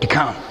reward to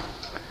come.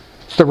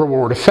 It's the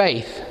reward of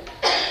faith.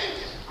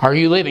 Are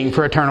you living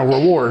for eternal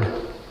reward?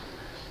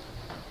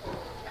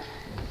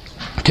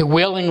 To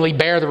willingly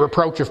bear the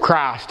reproach of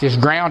Christ is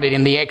grounded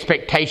in the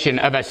expectation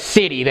of a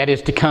city that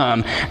is to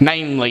come,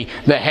 namely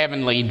the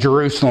heavenly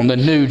Jerusalem, the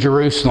new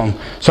Jerusalem.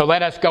 So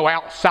let us go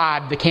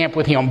outside the camp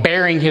with Him,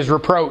 bearing His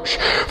reproach.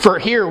 For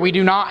here we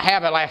do not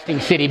have a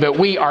lasting city, but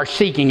we are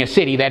seeking a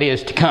city that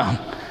is to come.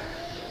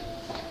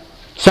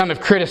 Some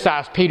have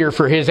criticized Peter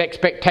for his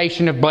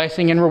expectation of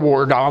blessing and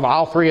reward.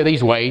 All three of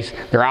these ways,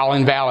 they're all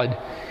invalid.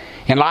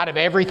 In light of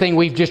everything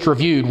we've just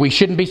reviewed, we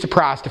shouldn't be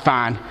surprised to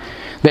find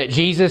that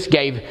Jesus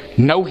gave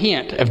no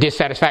hint of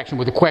dissatisfaction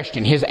with the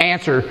question. His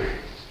answer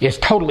is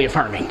totally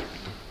affirming.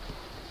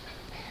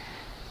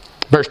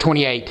 Verse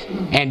 28,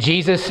 and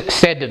Jesus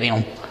said to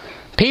them,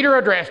 Peter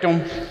addressed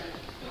them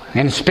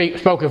and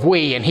spoke of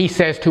we, and he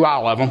says to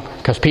all of them,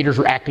 because Peter's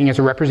acting as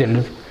a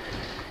representative,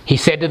 he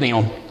said to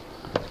them,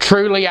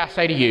 truly I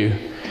say to you,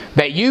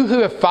 that you who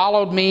have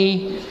followed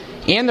me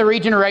in the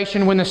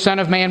regeneration when the Son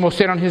of Man will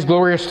sit on His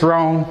glorious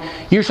throne,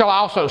 you shall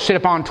also sit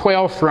upon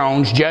 12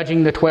 thrones,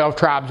 judging the 12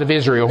 tribes of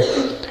Israel.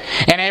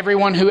 And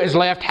everyone who has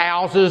left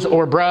houses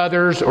or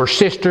brothers or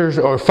sisters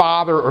or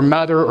father or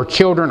mother or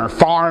children or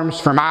farms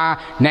for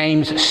my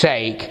name's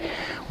sake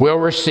will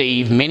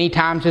receive many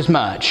times as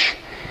much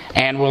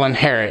and will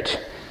inherit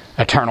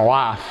eternal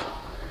life.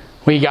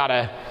 We got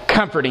a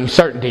comforting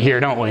certainty here,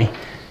 don't we?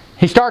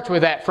 He starts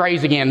with that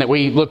phrase again that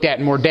we looked at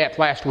in more depth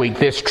last week,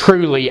 this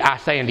truly I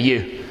say unto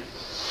you.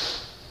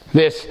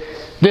 This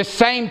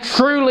same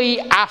truly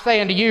I say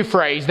unto you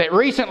phrase that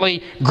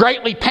recently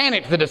greatly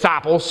panicked the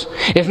disciples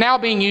is now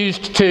being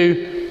used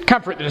to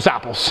comfort the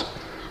disciples.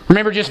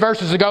 Remember just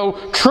verses ago,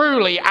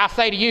 truly I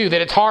say to you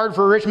that it's hard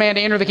for a rich man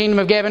to enter the kingdom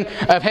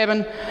of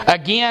heaven.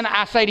 Again,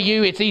 I say to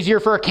you, it's easier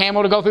for a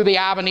camel to go through the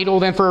eye of a needle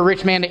than for a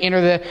rich man to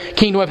enter the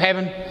kingdom of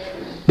heaven.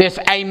 This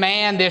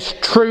amen, this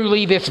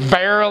truly, this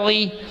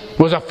verily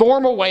was a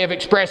formal way of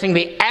expressing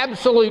the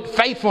absolute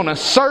faithfulness,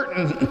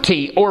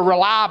 certainty, or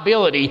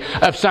reliability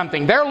of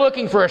something. They're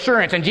looking for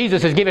assurance, and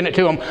Jesus has given it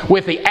to them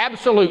with the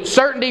absolute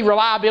certainty,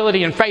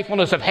 reliability, and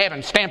faithfulness of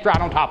heaven stamped right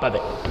on top of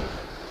it.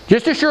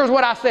 Just as sure as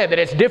what I said that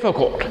it's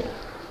difficult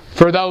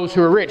for those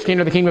who are rich to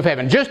enter the kingdom of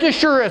heaven. Just as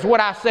sure as what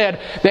I said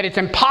that it's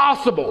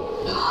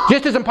impossible,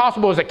 just as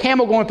impossible as a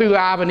camel going through the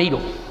eye of a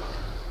needle,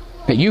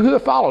 that you who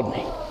have followed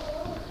me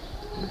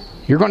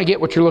you're going to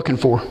get what you're looking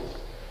for.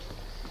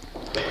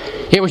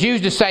 It was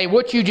used to say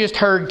what you just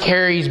heard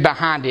carries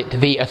behind it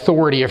the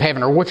authority of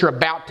heaven, or what you're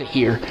about to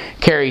hear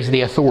carries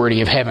the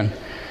authority of heaven.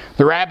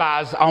 The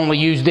rabbis only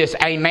used this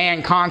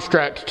amen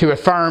construct to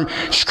affirm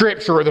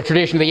Scripture or the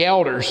tradition of the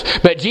elders.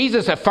 But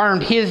Jesus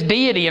affirmed His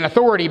deity and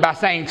authority by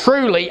saying,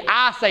 truly,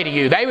 I say to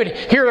you. They would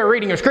hear their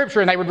reading of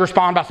Scripture and they would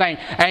respond by saying,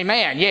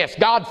 amen. Yes,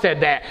 God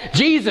said that.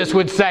 Jesus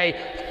would say,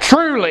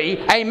 truly,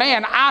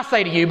 amen, I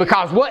say to you,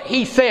 because what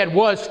He said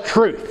was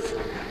truth.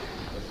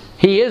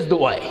 He is the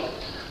way,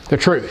 the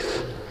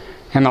truth,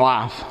 and the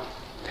life.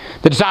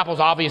 The disciples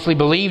obviously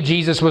believed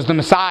Jesus was the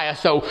Messiah,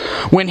 so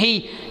when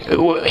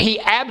he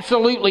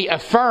absolutely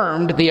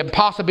affirmed the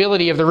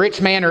impossibility of the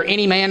rich man or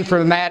any man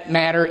for that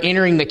matter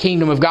entering the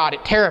kingdom of God,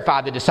 it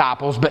terrified the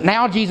disciples. But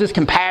now Jesus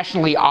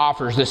compassionately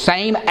offers the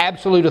same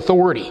absolute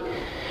authority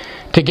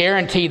to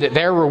guarantee that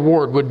their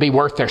reward would be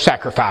worth their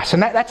sacrifice.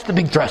 And that's the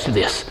big thrust of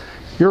this.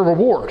 Your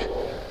reward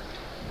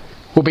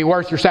will be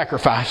worth your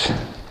sacrifice.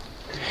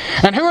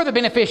 And who are the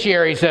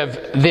beneficiaries of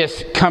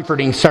this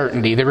comforting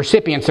certainty? The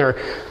recipients are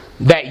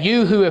that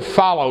you who have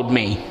followed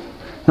me.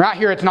 Right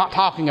here it's not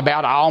talking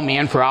about all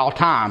men for all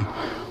time.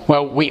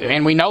 Well,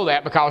 we know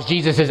that because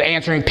Jesus is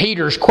answering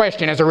Peter's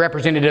question as a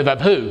representative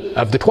of who?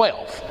 Of the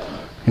 12.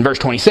 In verse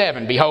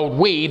 27, behold,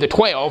 we, the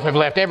 12, have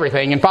left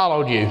everything and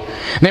followed you.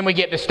 Then we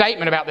get the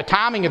statement about the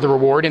timing of the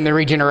reward in the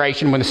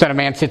regeneration when the Son of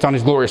Man sits on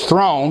His glorious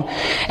throne.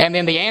 And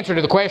then the answer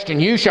to the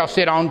question, you shall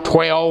sit on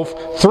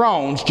 12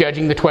 thrones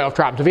judging the 12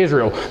 tribes of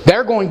Israel.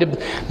 They're going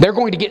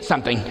to get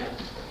something.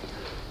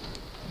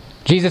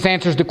 Jesus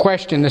answers the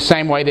question the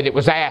same way that it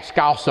was asked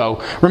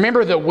also.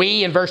 Remember the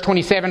we in verse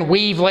 27,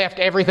 we've left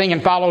everything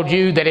and followed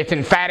you, that it's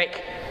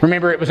emphatic.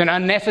 Remember, it was an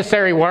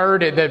unnecessary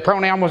word. The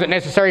pronoun wasn't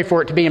necessary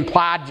for it to be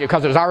implied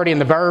because it was already in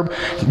the verb.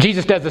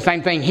 Jesus does the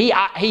same thing. He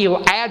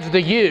adds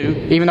the you,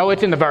 even though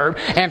it's in the verb,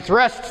 and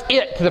thrusts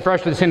it to the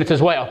first of the sentence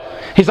as well.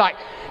 He's like,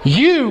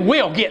 you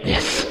will get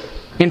this,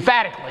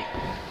 emphatically.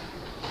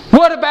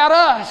 What about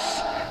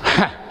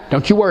us?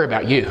 Don't you worry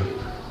about you.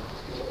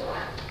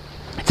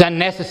 It's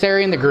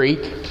unnecessary in the Greek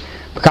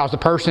because the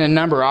person and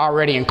number are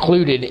already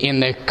included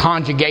in the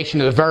conjugation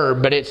of the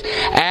verb, but it's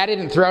added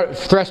and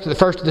thrust to the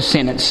first of the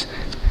sentence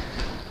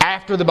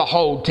after the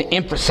behold to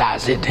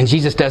emphasize it. And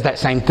Jesus does that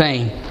same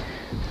thing.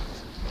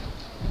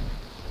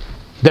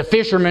 The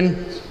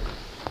fishermen,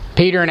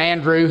 Peter and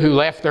Andrew, who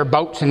left their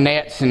boats and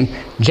nets, and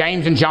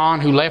James and John,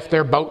 who left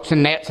their boats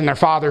and nets and their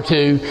father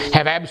too,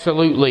 have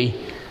absolutely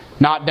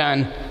not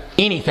done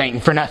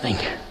anything for nothing.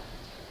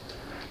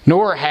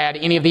 Nor had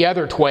any of the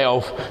other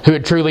 12 who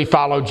had truly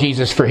followed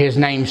Jesus for His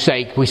name's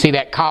sake. We see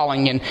that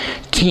calling in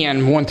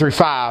 10, 1 through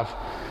 5.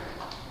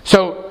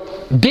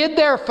 So, did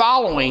their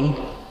following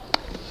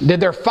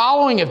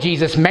of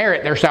Jesus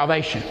merit their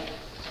salvation?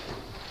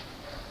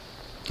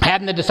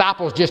 Hadn't the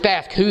disciples just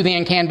asked, who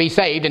then can be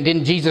saved? And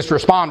didn't Jesus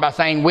respond by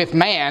saying, with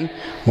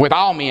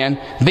all men,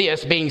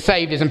 this, being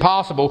saved, is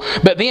impossible.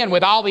 But then,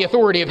 with all the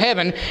authority of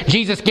heaven,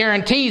 Jesus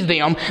guarantees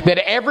them that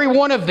every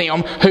one of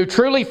them who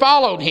truly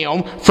followed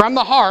Him from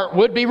the heart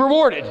would be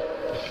rewarded.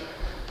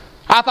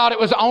 I thought it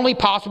was only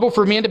possible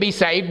for men to be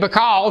saved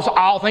because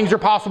all things are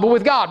possible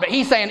with God. But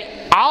He's saying,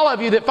 all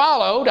of you that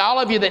followed, all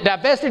of you that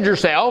divested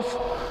yourself,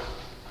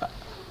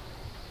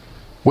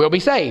 will be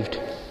saved.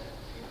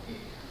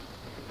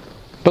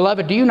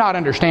 Beloved, do you not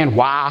understand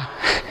why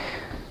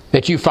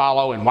that you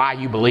follow and why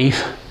you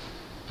believe?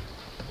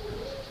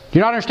 Do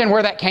you not understand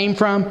where that came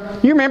from?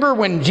 You remember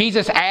when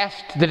Jesus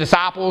asked the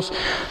disciples,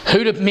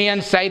 who do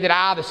men say that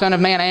I, the Son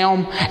of Man,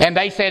 am? And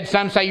they said,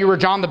 some say you were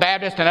John the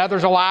Baptist, and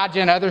others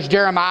Elijah, and others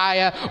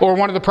Jeremiah, or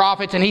one of the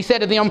prophets. And He said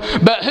to them,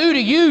 but who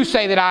do you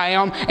say that I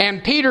am?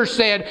 And Peter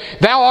said,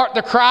 thou art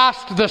the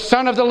Christ, the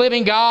Son of the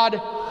living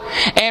God.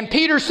 And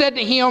Peter said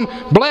to him,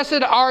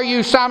 blessed are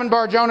you, Simon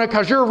Bar-Jonah,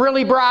 because you're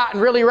really bright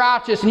and really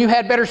righteous, and you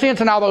had better sense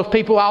than all those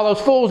people, all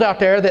those fools out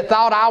there that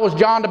thought I was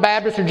John the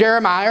Baptist or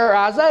Jeremiah or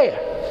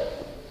Isaiah.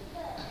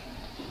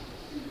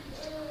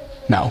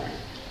 No.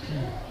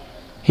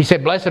 He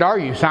said, blessed are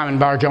you, Simon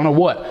Bar-Jonah.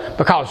 What?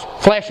 Because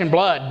flesh and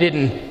blood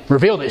didn't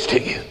reveal this to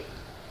you,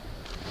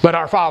 but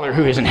our Father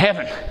who is in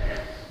heaven.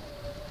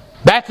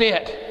 That's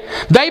it.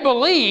 They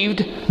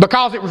believed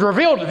because it was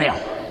revealed to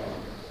them.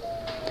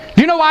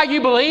 Do you know why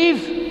you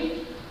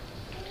believe?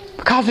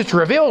 Because it's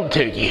revealed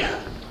to you.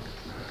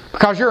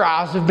 Because your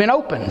eyes have been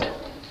opened.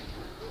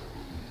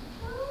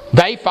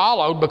 They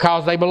followed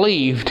because they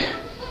believed.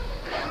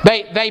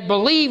 They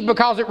believed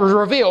because it was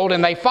revealed,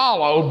 and they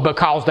followed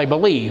because they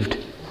believed.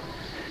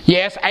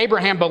 Yes,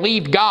 Abraham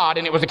believed God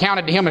and it was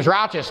accounted to him as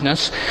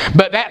righteousness,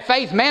 but that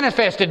faith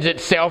manifested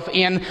itself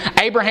in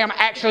Abraham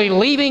actually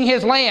leaving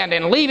his land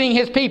and leaving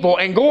his people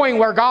and going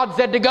where God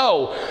said to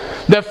go.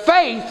 The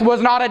faith was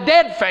not a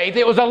dead faith,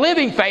 it was a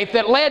living faith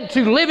that led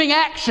to living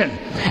action.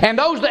 And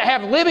those that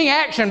have living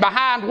action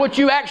behind what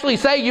you actually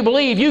say you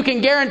believe, you can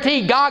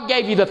guarantee God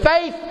gave you the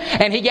faith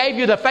and He gave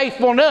you the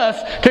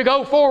faithfulness to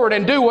go forward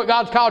and do what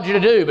God's called you to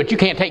do, but you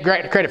can't take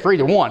credit for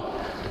either one.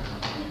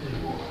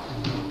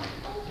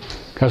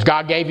 Because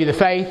God gave you the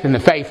faith, and the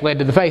faith led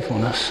to the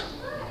faithfulness.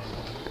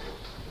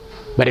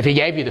 But if He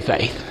gave you the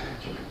faith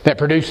that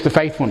produced the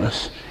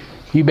faithfulness,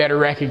 you better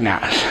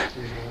recognize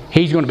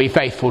He's going to be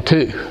faithful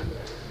too.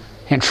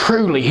 And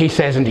truly, He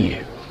says unto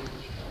you,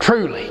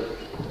 truly,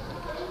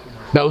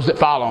 those that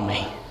follow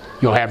me,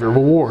 you'll have your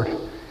reward.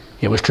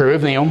 It was true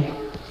of them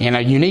in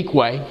a unique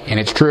way, and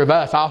it's true of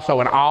us also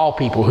and all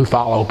people who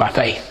follow by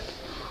faith.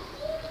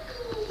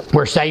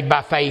 We're saved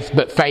by faith,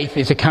 but faith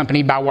is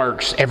accompanied by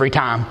works every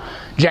time.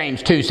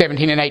 James 2,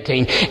 17 and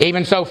 18.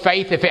 Even so,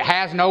 faith, if it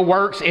has no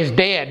works, is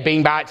dead,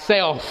 being by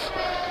itself.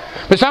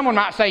 But someone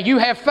might say, you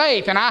have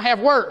faith and I have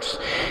works.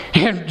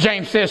 And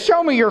James says,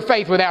 show me your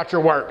faith without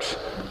your works.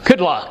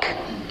 Good luck.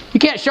 You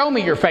can't show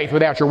me your faith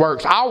without your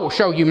works. I will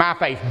show you my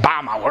faith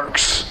by my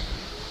works.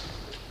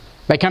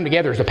 They come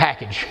together as a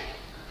package.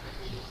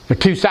 They're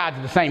two sides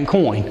of the same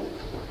coin.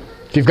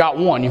 If you've got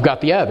one, you've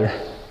got the other.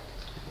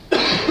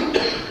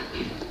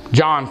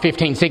 John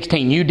 15,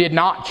 16, you did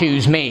not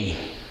choose me,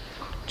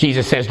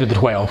 Jesus says to the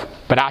 12,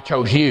 but I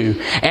chose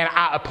you, and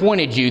I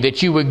appointed you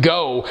that you would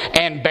go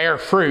and bear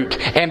fruit,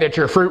 and that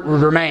your fruit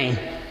would remain.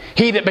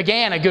 He that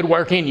began a good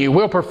work in you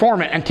will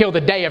perform it until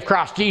the day of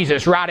Christ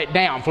Jesus. Write it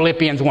down,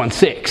 Philippians 1,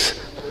 6.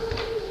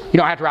 You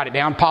don't have to write it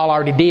down. Paul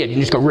already did. You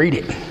can just go read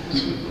it.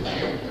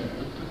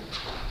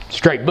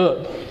 Straight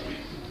book.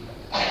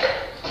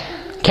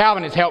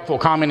 Calvin is helpful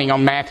commenting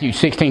on Matthew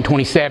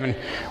 16:27,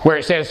 where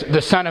it says,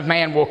 the Son of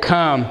Man will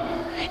come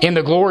in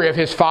the glory of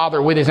His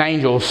Father with His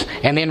angels,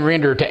 and then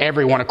render to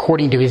everyone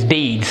according to his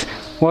deeds.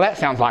 Well, that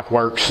sounds like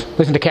works.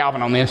 Listen to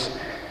Calvin on this.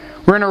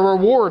 When a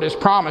reward is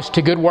promised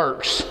to good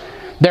works,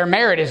 their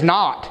merit is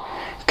not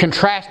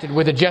contrasted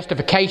with a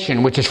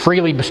justification which is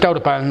freely bestowed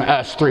upon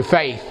us through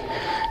faith,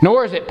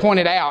 nor is it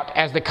pointed out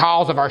as the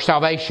cause of our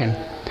salvation,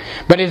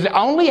 but is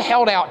only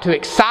held out to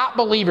excite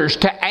believers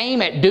to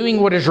aim at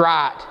doing what is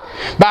right,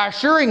 by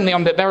assuring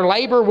them that their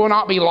labor will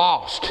not be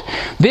lost.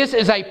 This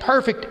is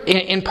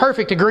in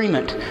perfect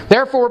agreement.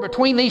 Therefore,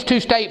 between these two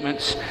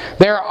statements,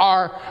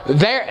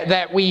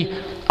 that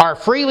we are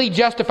freely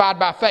justified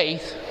by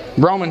faith,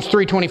 Romans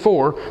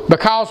 3:24,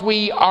 because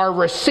we are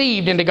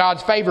received into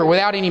God's favor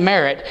without any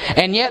merit,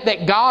 and yet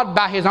that God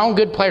by His own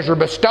good pleasure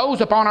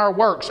bestows upon our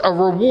works a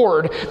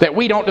reward that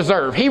we don't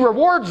deserve. He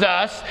rewards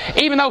us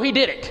even though He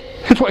did it.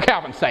 That's what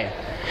Calvin's saying.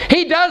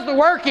 He does the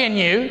work in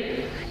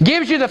you,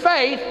 gives you the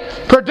faith,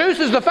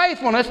 produces the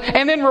faithfulness,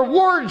 and then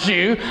rewards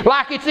you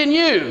like it's in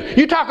you.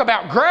 You talk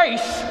about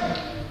grace.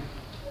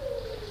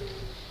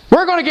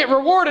 We're going to get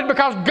rewarded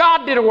because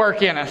God did a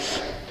work in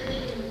us.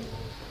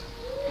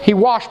 He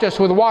washed us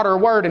with the water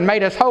of word and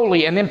made us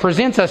holy, and then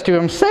presents us to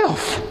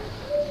Himself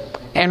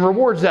and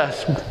rewards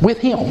us with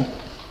Him,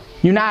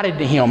 united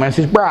to Him as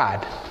His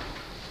bride.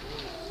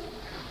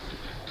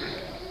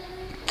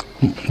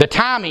 The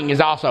timing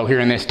is also here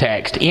in this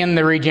text, in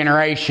the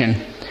regeneration,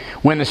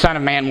 when the Son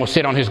of Man will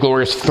sit on His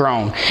glorious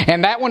throne.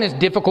 And that one is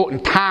difficult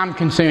and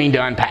time-consuming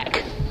to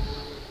unpack.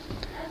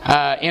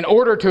 In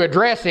order to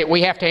address it,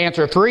 we have to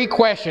answer 3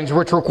 questions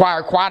which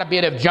require quite a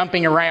bit of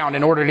jumping around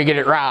in order to get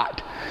it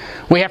right.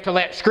 We have to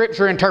let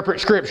Scripture interpret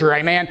Scripture,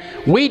 amen?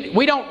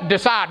 We don't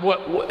decide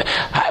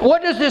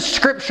what does this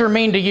Scripture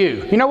mean to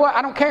you? You know what?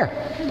 I don't care.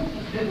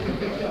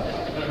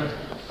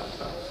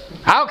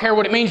 I don't care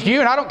what it means to you,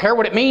 and I don't care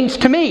what it means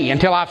to me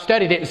until I've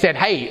studied it and said,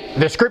 hey,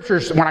 the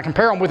Scriptures, when I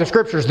compare them with the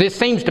Scriptures, this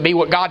seems to be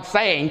what God's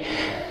saying.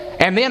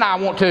 And then I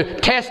want to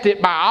test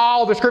it by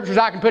all the Scriptures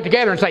I can put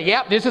together and say,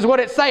 yep, this is what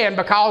it's saying,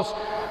 because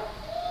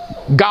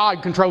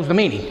God controls the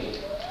meaning,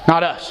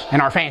 not us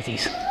and our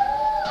fancies.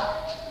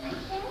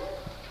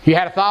 You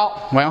had a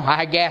thought? Well, I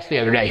had gas the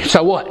other day.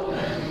 So what?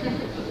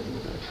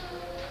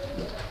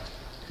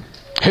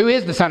 Who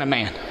is the Son of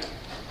Man?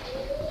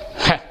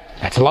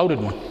 That's a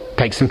loaded one.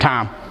 Takes some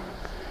time.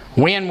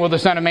 When will the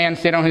Son of Man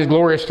sit on His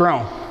glorious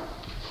throne?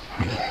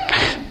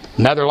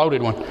 Another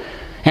loaded one.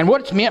 And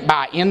what's meant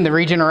by in the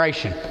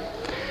regeneration?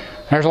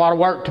 There's a lot of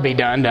work to be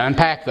done to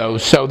unpack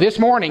those. So this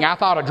morning I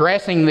thought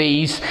addressing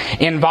these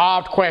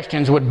involved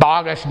questions would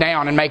bog us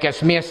down and make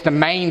us miss the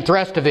main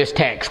thrust of this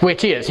text,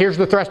 which is, here's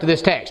the thrust of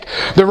this text.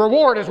 The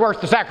reward is worth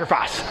the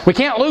sacrifice. We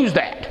can't lose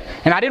that.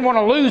 And I didn't want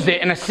to lose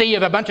it in a sea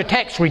of a bunch of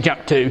texts we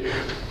jumped to,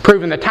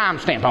 proving the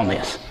timestamp on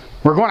this.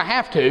 We're going to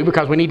have to,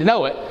 because we need to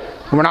know it,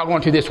 and we're not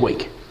going to this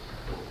week.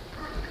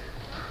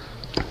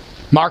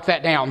 Mark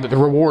that down, that the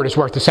reward is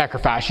worth the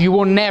sacrifice. You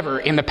will never,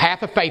 in the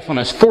path of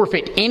faithfulness,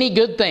 forfeit any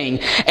good thing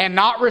and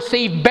not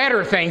receive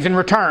better things in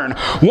return.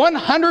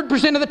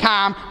 100% of the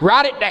time,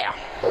 write it down.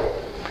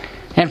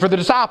 And for the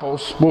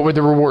disciples, what would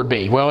the reward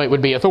be? Well, it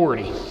would be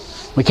authority.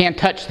 We can't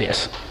touch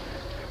this.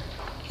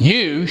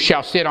 You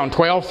shall sit on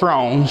 12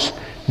 thrones,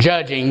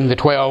 judging the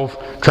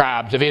 12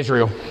 tribes of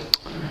Israel.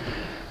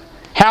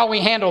 How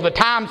we handle the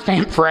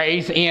timestamp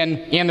phrase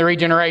in the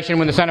regeneration,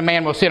 when the Son of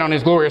Man will sit on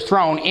His glorious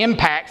throne,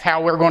 impacts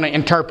how we're going to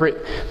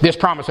interpret this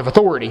promise of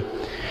authority.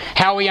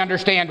 How we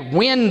understand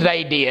when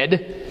they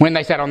did, when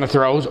they sat on the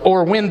thrones,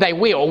 or when they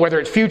will, whether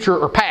it's future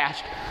or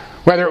past,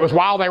 whether it was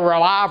while they were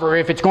alive or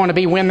if it's going to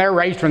be when they're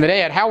raised from the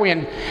dead. How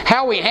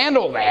we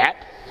handle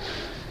that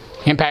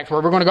impacts where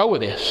we're going to go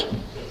with this.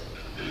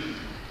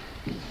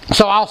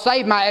 So I'll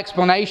save my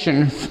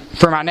explanation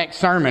for my next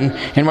sermon,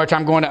 in which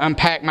I'm going to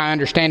unpack my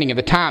understanding of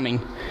the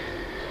timing.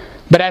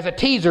 But as a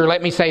teaser,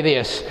 let me say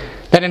this,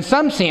 that in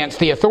some sense,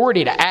 the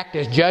authority to act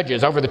as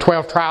judges over the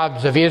 12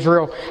 tribes of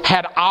Israel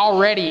had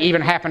already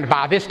even happened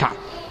by this time.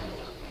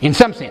 In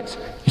some sense.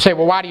 You say,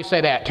 well, why do you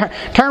say that?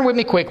 Turn with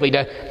me quickly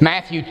to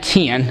Matthew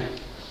 10,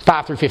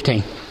 5 through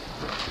 15.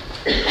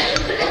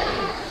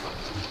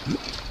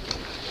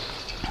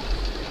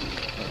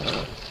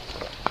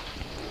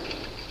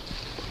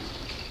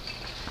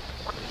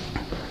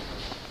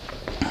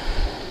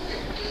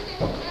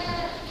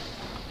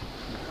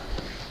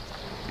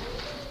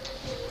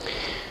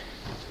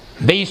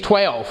 These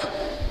 12,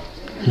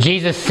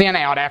 Jesus sent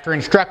out after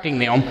instructing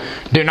them,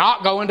 do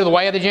not go into the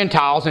way of the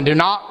Gentiles and do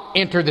not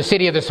enter the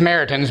city of the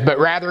Samaritans, but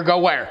rather go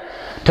where?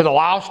 To the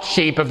lost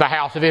sheep of the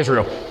house of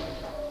Israel.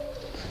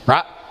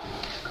 Right?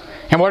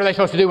 And what are they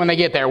supposed to do when they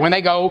get there? When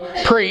they go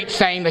preach,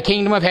 saying the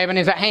kingdom of heaven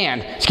is at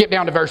hand. Skip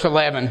down to verse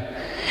 11.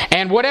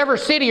 And whatever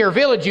city or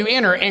village you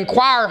enter,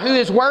 inquire who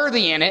is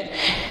worthy in it,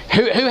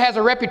 who has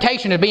a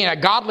reputation of being a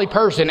godly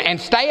person,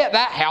 and stay at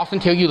that house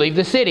until you leave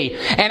the city.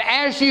 And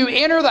as you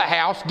enter the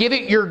house, give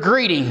it your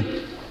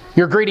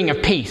greeting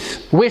of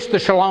peace. Wish the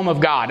shalom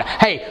of God.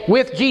 Hey,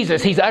 with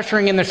Jesus, He's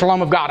ushering in the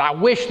shalom of God. I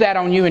wish that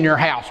on you and your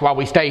house while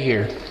we stay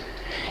here.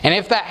 And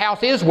if that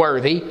house is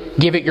worthy,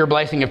 give it your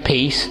blessing of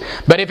peace.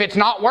 But if it's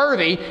not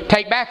worthy,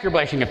 take back your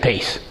blessing of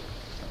peace.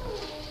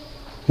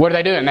 What are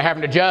they doing? They're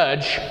having to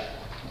judge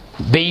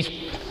these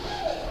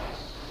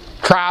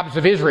tribes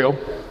of Israel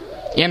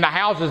in the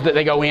houses that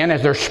they go in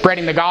as they're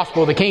spreading the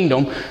gospel of the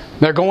kingdom.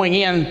 They're going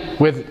in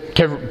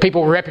to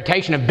people with a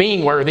reputation of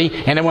being worthy,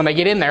 and then when they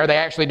get in there, they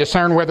actually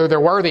discern whether they're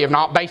worthy or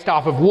not based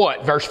off of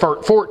what? Verse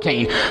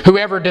 14.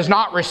 Whoever does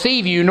not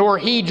receive you nor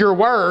heed your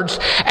words,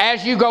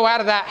 as you go out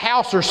of that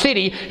house or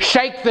city,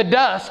 shake the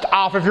dust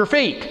off of your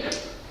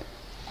feet.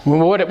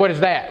 What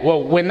is that?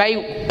 Well, when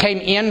they came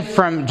in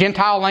from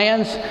Gentile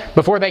lands,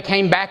 before they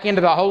came back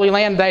into the Holy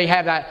Land, they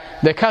had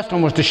the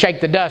custom was to shake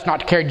the dust,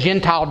 not to carry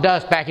Gentile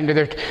dust back into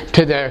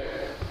their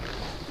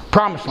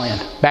Promised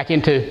Land, back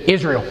into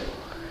Israel.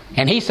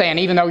 And He's saying,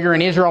 even though you're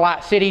in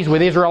Israelite cities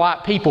with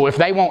Israelite people, if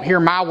they won't hear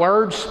my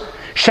words,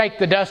 shake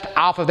the dust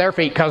off of their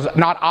feet, because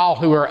not all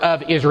who are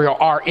of Israel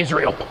are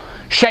Israel.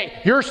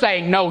 You're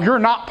saying, no, you're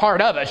not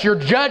part of us. You're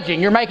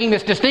judging. You're making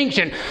this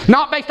distinction,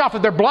 not based off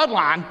of their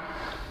bloodline,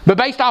 but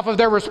based off of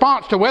their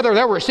response to whether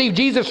they'll receive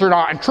Jesus or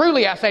not. And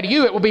truly, I say to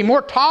you, it will be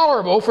more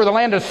tolerable for the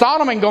land of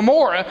Sodom and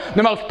Gomorrah,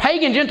 the most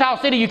pagan Gentile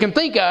city you can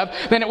think of,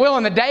 than it will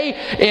in the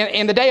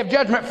day of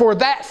judgment for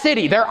that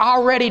city. They're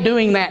already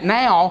doing that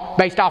now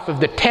based off of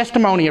the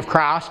testimony of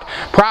Christ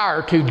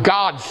prior to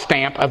God's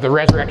stamp of the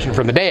resurrection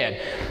from the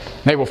dead.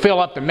 They will fill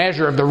up the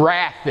measure of the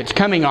wrath that's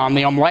coming on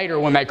them later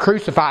when they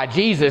crucify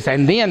Jesus,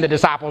 and then the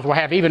disciples will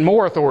have even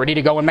more authority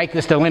to go and make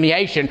this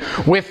delineation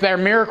with their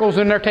miracles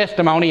and their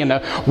testimony and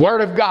the Word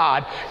of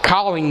God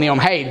calling them,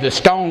 hey, the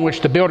stone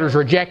which the builders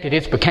rejected,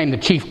 it's became the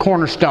chief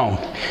cornerstone.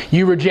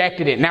 You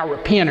rejected it, now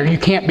repent or you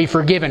can't be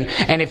forgiven.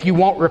 And if you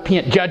won't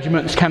repent,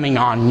 judgment's coming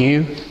on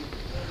you.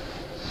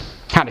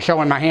 Kind of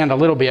showing my hand a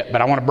little bit,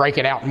 but I want to break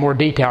it out in more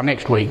detail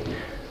next week.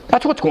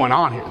 That's what's going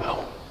on here,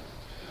 though.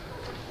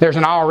 There's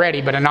an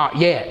already but a not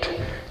yet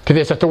to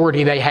this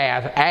authority they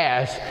have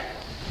as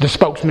the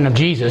spokesman of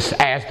Jesus,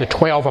 as the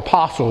 12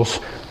 apostles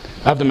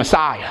of the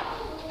Messiah.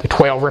 The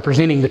 12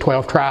 representing the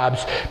 12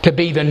 tribes to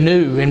be the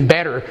new and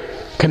better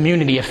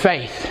community of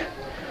faith.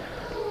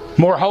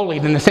 More holy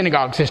than the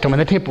synagogue system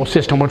and the temple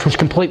system, which was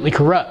completely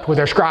corrupt with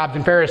their scribes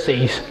and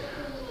Pharisees.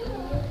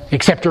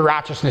 Except your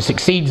righteousness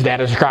exceeds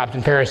that of the scribes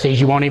and Pharisees,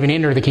 you won't even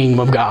enter the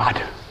kingdom of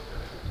God.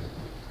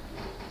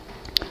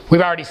 We've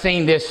already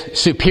seen this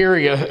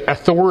superior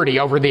authority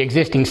over the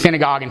existing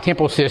synagogue and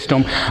temple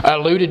system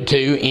alluded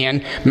to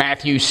in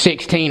Matthew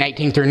 16,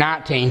 18 through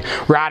 19,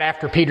 right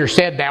after Peter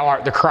said, "Thou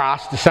art the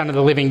Christ, the Son of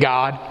the living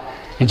God."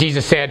 And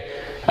Jesus said,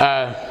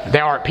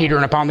 "Thou art Peter,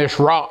 and upon this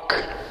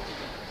rock."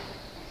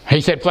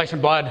 He said, "Flesh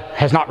and blood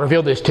has not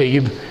revealed this to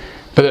you,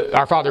 but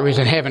our Father who is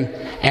in heaven.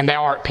 And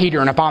thou art Peter,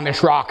 and upon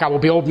this rock I will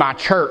build my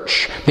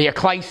church," the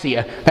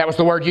ecclesia. That was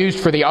the word used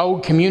for the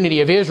old community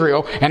of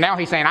Israel. And now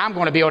He's saying, I'm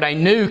going to build a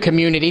new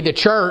community, the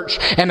church,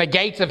 and the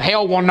gates of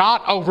hell will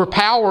not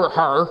overpower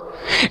her.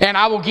 And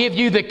I will give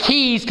you the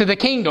keys to the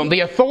kingdom, the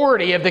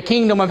authority of the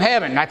kingdom of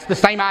heaven. That's the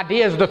same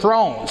idea as the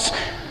thrones.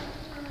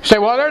 You say,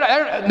 well,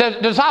 the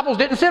disciples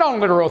didn't sit on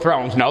literal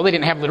thrones. No, they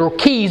didn't have literal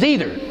keys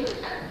either.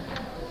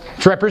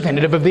 It's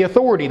representative of the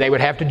authority they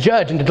would have to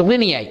judge and to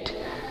delineate.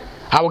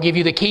 I will give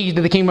you the keys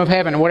to the kingdom of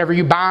heaven, and whatever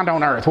you bind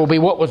on earth will be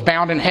what was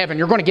bound in heaven.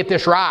 You're going to get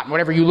this right, and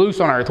whatever you loose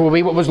on earth will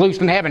be what was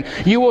loosed in heaven.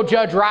 You will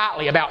judge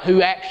rightly about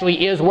who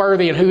actually is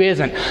worthy and who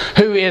isn't,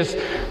 who is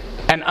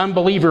an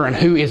unbeliever and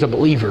who is a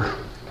believer.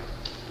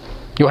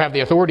 You'll have the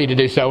authority to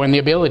do so and the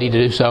ability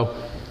to do so.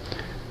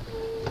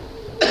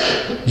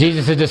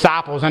 Jesus'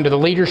 disciples, under the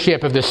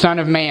leadership of the Son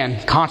of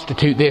Man,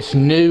 constitute this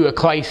new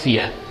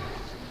ecclesia,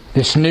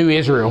 this new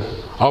Israel,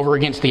 over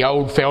against the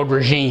old failed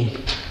regime.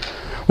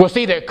 We'll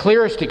see the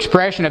clearest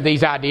expression of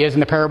these ideas in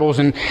the parables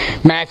in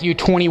Matthew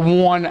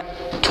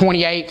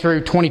 21:28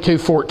 through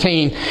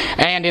 22:14,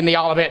 and in the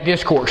Olivet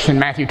Discourse in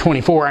Matthew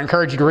 24. I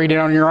encourage you to read it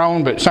on your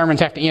own, but sermons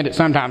have to end at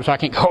some time, so I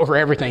can't go over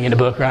everything in the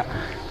book, right?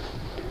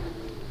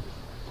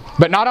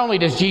 But not only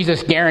does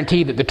Jesus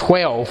guarantee that the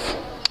 12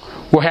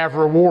 will have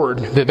reward,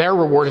 that their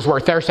reward is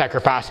worth their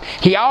sacrifice,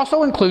 He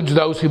also includes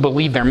those who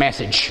believe their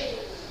message.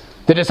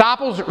 The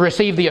disciples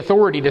receive the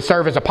authority to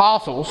serve as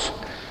apostles,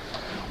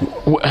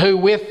 who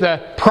with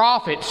the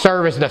prophets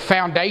serve as the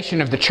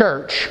foundation of the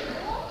church.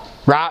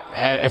 Right?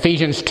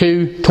 Ephesians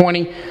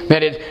 2:20,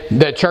 that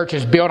the church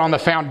is built on the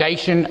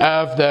foundation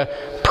of the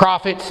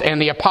prophets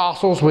and the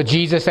apostles with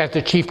Jesus as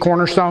the chief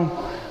cornerstone.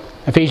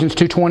 Ephesians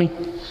 2:20.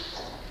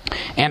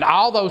 And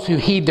all those who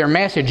heed their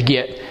message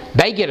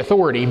get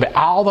authority, but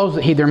all those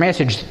that heed their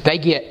message, they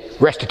get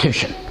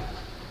restitution.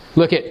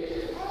 Look at,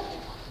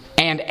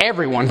 and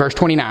everyone, verse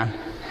 29,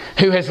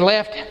 who has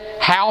left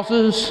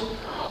houses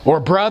or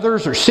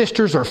brothers or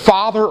sisters or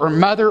father or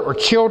mother or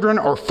children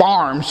or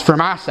farms for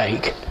my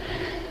sake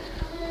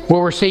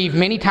will receive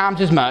many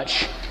times as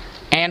much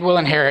and will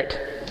inherit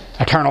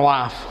eternal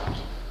life.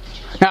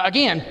 Now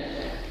again,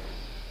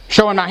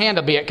 showing my hand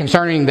a bit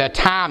concerning the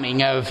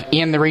timing of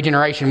in the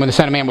regeneration when the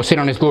Son of Man will sit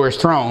on His glorious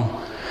throne,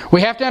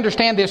 we have to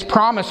understand this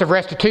promise of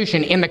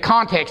restitution in the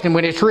context in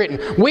which it's written.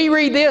 We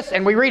read this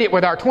and we read it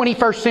with our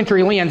 21st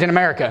century lens in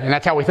America, and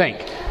that's how we think.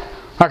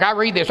 Like I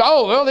read this,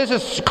 this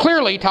is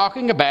clearly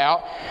talking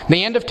about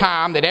the end of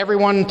time, that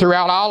everyone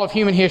throughout all of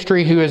human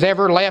history who has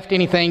ever left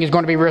anything is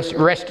going to be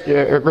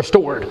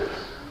restored.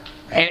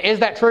 And is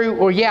that true?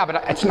 Well, yeah,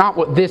 but it's not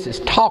what this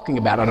is talking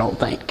about, I don't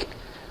think.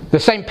 The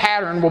same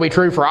pattern will be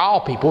true for all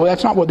people.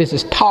 That's not what this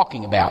is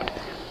talking about.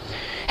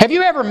 Have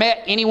you ever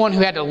met anyone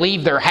who had to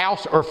leave their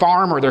house or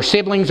farm or their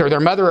siblings or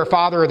their mother or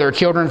father or their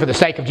children for the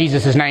sake of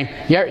Jesus' name?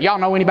 Y'all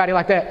know anybody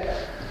like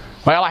that?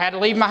 Well, I had to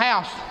leave my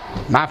house.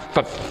 My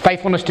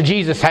faithfulness to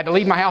Jesus had to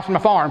leave my house and my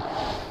farm.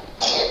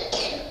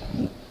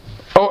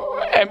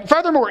 And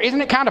furthermore, isn't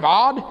it kind of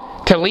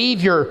odd to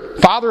leave your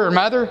father or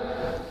mother?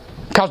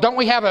 Because don't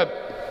we have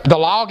the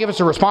law give us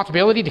a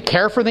responsibility to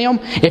care for them?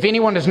 If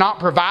anyone does not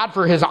provide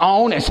for his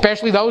own,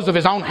 especially those of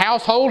his own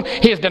household,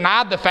 he has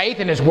denied the faith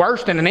and is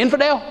worse than an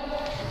infidel.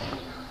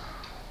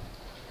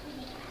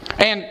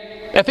 And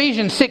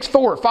Ephesians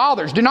 6:4,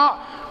 fathers, do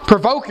not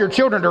provoke your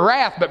children to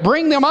wrath, but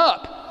bring them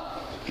up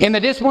in the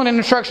discipline and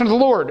instruction of the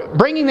Lord.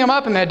 Bringing them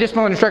up in the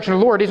discipline and instruction of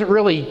the Lord isn't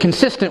really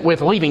consistent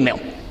with leaving them,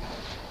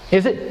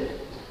 is it?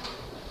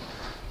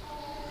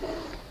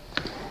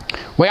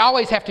 We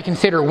always have to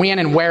consider when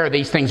and where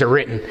these things are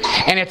written.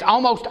 And it's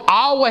almost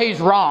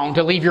always wrong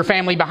to leave your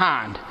family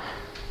behind.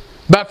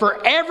 But for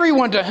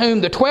everyone to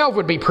whom the 12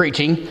 would be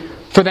preaching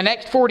for the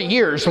next 40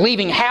 years,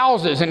 leaving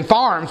houses and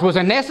farms was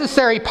a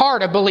necessary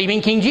part of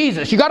believing King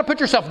Jesus. You've got to put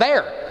yourself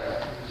there.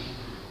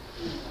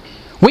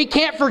 We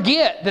can't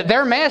forget that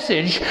their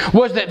message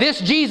was that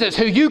this Jesus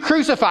who you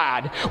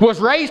crucified was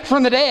raised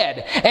from the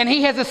dead, and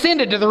He has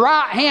ascended to the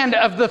right hand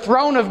of the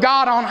throne of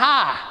God on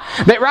high.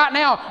 That right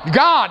now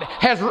God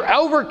has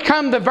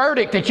overcome the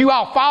verdict that you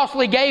all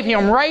falsely gave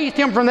Him, raised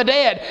Him from the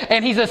dead,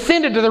 and He's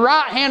ascended to the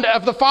right hand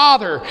of the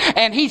Father,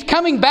 and He's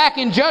coming back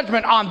in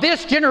judgment on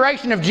this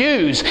generation of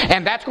Jews.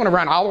 And that's going to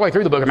run all the way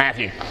through the book of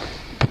Matthew,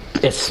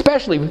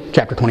 especially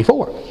chapter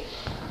 24.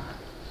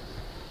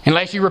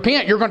 Unless you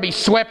repent, you're going to be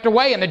swept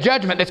away in the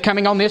judgment that's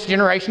coming on this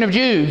generation of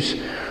Jews.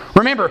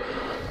 Remember,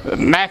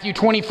 Matthew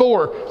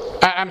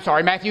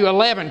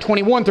 11,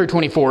 21 through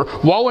 24.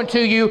 Woe unto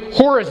you,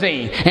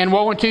 Chorazin, and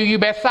woe unto you,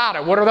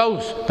 Bethsaida. What are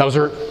those? Those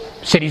are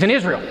cities in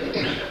Israel.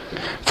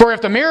 For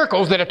if the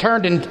miracles that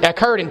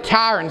occurred in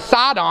Tyre and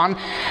Sidon,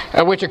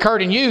 which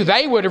occurred in you,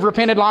 they would have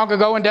repented long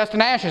ago in dust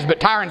and ashes.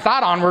 But Tyre and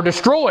Sidon were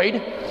destroyed,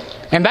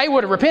 and they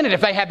would have repented if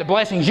they had the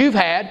blessings you've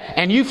had,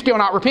 and you've still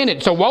not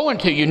repented. So woe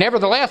unto you.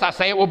 Nevertheless, I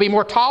say it will be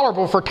more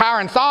tolerable for Tyre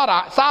and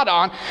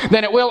Sidon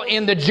than it will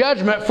in the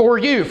judgment for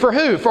you. For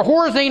who? For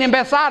Chorazin and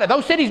Bethsaida.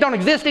 Those cities don't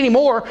exist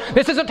anymore.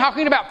 This isn't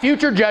talking about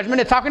future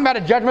judgment. It's talking about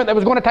a judgment that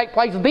was going to take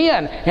place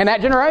then, in that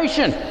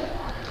generation.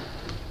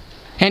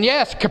 And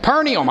yes,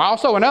 Capernaum,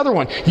 also another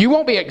one. You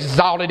won't be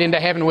exalted into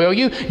heaven, will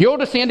you? You'll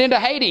descend into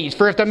Hades.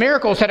 For if the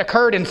miracles had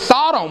occurred in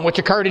Sodom, which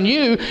occurred in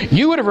you,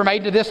 you would have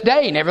remained to this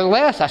day.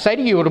 Nevertheless, I say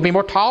to you, it will be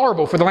more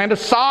tolerable for the land of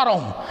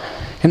Sodom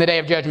in the day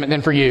of judgment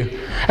than for you.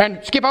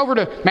 And skip over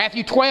to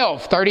Matthew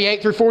 12,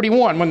 38 through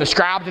 41, when the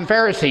scribes and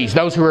Pharisees,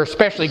 those who are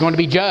especially going to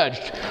be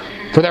judged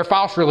for their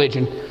false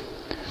religion,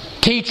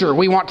 Teacher,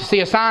 we want to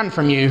see a sign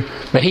from you.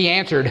 But he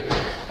answered,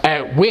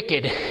 a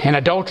wicked and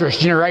adulterous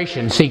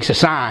generation seeks a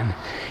sign.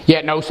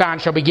 Yet no sign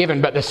shall be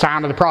given but the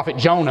sign of the prophet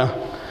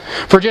Jonah.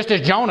 For just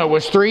as Jonah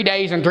was 3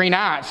 days and 3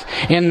 nights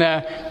in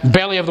the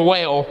belly of the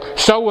whale,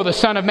 so will the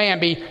Son of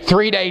Man be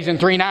 3 days and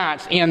 3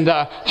 nights in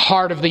the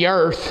heart of the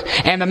earth.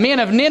 And the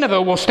men of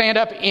Nineveh will stand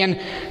up in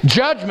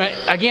judgment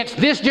against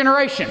this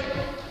generation.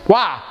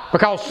 Why?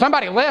 Because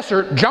somebody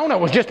lesser, Jonah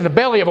was just in the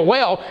belly of a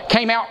whale,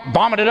 came out,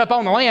 vomited up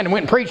on the land and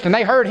went and preached, and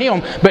they heard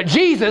him. But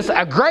Jesus,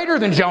 a greater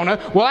than Jonah,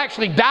 will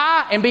actually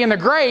die and be in the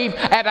grave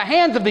at the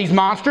hands of these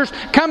monsters,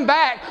 come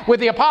back with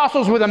the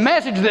apostles with a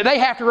message that they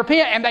have to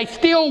repent, and they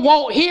still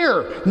won't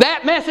hear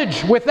that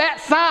message with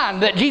that sign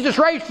that Jesus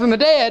raised from the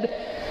dead,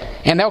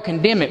 and they'll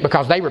condemn it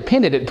because they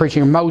repented at the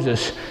preaching of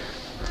Moses.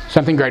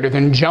 Something greater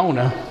than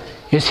Jonah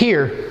is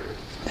here.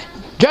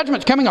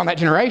 Judgment's coming on that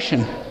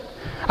generation.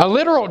 A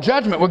literal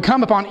judgment would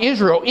come upon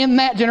Israel in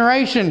that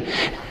generation.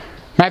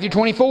 Matthew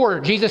 24,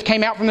 Jesus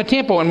came out from the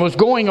temple and was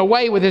going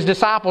away with his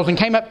disciples and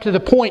came up to the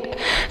point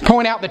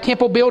out the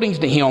temple buildings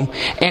to him.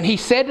 And he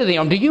said to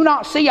them, "Do you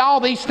not see all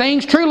these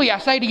things? Truly I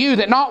say to you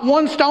that not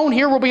one stone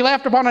here will be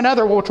left upon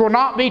another which will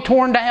not be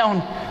torn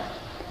down."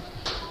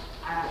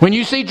 When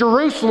you see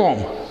Jerusalem,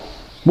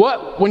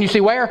 when you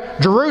see where?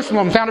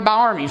 Jerusalem surrounded by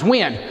armies.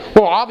 When?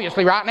 Well,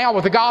 obviously right now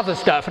with the Gaza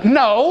stuff.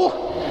 No.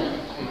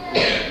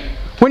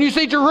 When you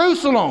see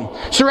Jerusalem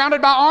surrounded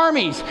by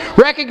armies,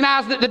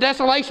 recognize that the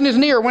desolation is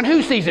near. When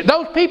who sees it?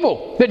 Those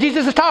people that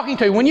Jesus is talking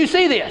to. When you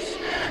see this,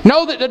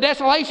 know that the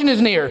desolation is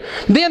near.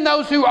 Then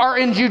those who are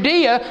in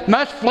Judea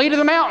must flee to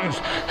the mountains.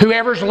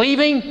 Whoever's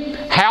leaving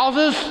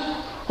houses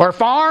or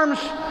farms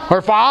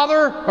or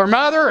father or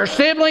mother or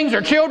siblings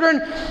or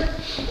children,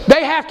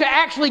 they have to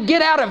actually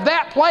get out of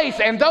that place.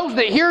 And those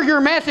that hear your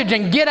message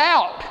and get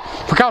out,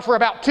 because for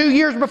about 2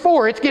 years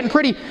before, it's getting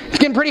pretty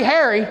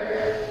hairy.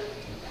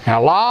 And a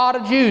lot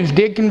of Jews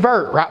did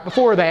convert right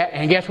before that,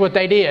 and guess what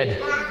they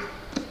did?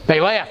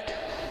 They left.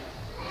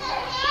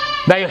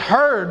 They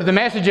heard the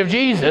message of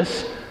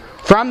Jesus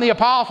from the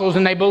apostles,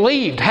 and they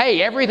believed,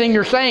 hey, everything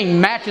you're saying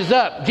matches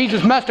up.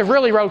 Jesus must have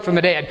really rose from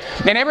the dead.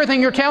 And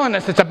everything you're telling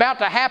us that's about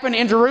to happen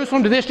in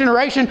Jerusalem to this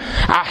generation,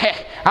 I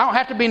don't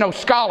have to be no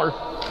scholar.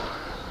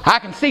 I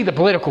can see the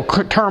political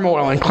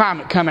turmoil and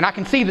climate coming. I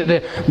can see that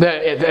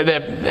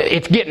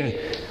it's getting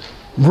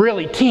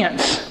really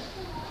tense.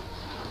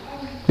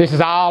 This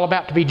is all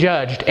about to be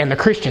judged. And the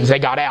Christians, they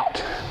got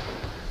out.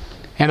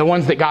 And the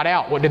ones that got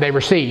out, what did they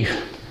receive?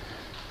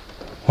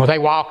 Well, they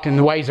walked in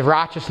the ways of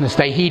righteousness.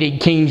 They heeded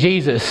King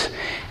Jesus.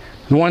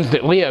 The ones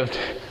that lived,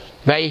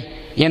 they,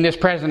 in this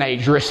present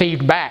age,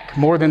 received back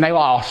more than they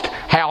lost.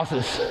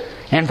 Houses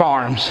and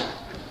farms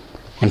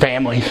and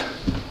families.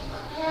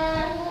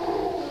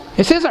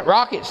 This isn't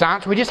rocket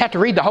science. We just have to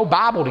read the whole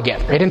Bible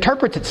together. It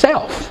interprets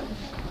itself.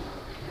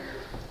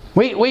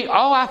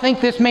 I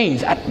think this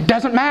means. It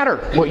doesn't matter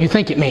what you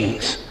think it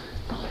means.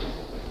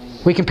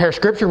 We compare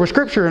Scripture with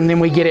Scripture and then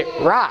we get it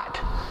right.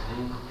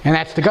 And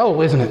that's the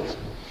goal, isn't it?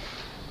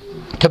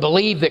 To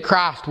believe that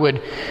Christ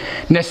would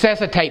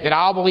necessitate that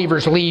all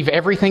believers leave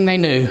everything they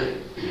knew.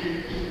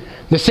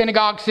 The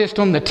synagogue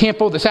system, the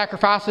temple, the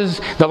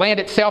sacrifices, the land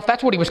itself,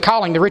 that's what he was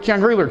calling the rich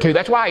young ruler to.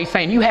 That's why he's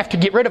saying, you have to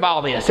get rid of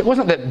all this. It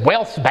wasn't that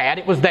wealth's bad.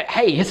 It was that,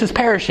 hey, this is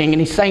perishing. And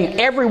he's saying,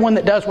 everyone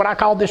that does what I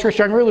called this rich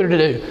young ruler to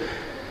do,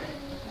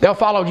 they'll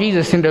follow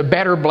Jesus into a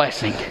better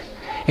blessing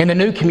in the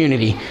new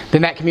community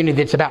than that community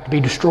that's about to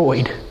be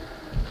destroyed.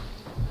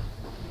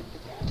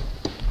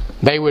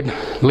 They would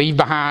leave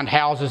behind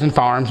houses and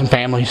farms and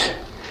families,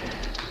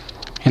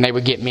 and they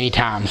would get many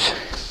times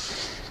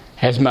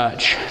as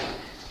much.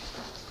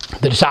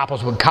 The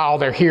disciples would call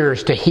their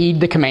hearers to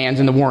heed the commands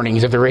and the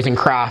warnings of the risen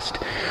Christ.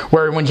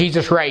 Where when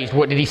Jesus raised,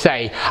 what did he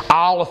say?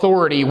 All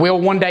authority will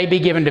one day be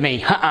given to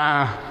me.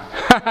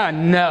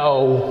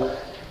 No.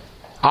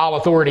 All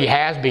authority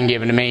has been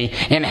given to me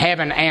in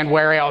heaven and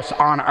where else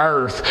on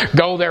earth.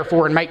 Go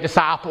therefore and make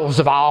disciples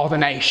of all the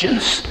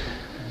nations,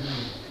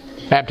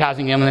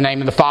 baptizing them in the name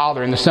of the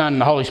Father and the Son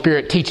and the Holy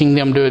Spirit, teaching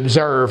them to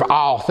observe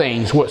all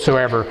things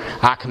whatsoever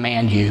I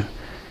command you.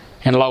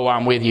 And lo,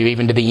 I'm with you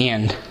even to the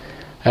end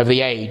of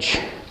the age.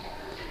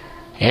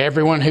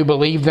 Everyone who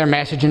believed their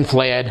message and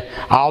fled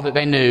all that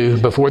they knew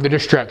before the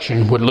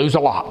destruction would lose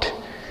a lot.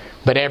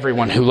 But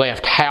everyone who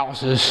left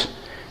houses,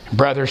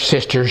 brothers,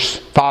 sisters,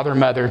 father,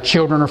 mother,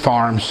 children, or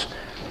farms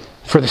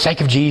for the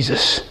sake of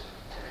Jesus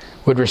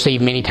would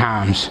receive many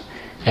times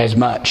as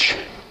much.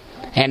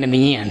 And in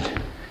the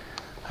end,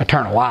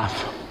 eternal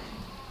life.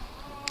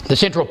 The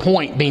central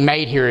point being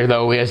made here,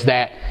 though, is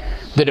that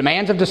the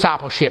demands of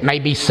discipleship may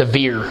be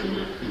severe.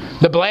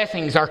 The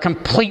blessings are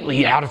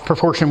completely out of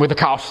proportion with the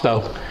cost,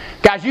 though.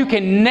 Guys, you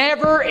can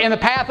never, in the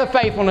path of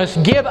faithfulness,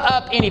 give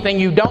up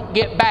anything you don't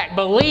get back.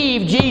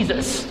 Believe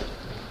Jesus.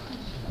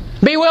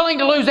 Be willing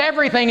to lose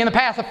everything in the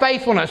path of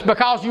faithfulness,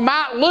 because you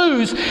might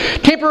lose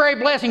temporary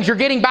blessings you're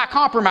getting by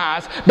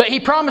compromise, but He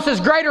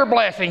promises greater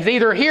blessings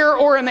either here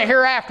or in the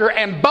hereafter,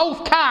 and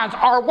both kinds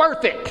are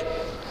worth it.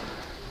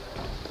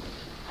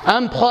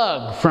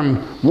 Unplug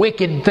from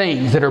wicked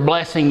things that are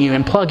blessing you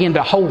and plug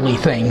into holy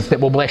things that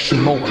will bless you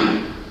more.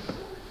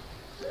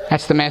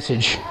 That's the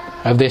message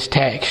of this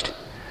text.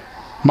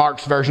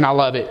 Mark's version, I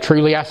love it.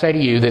 Truly I say to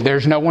you that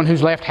there's no one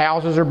who's left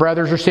houses or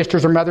brothers or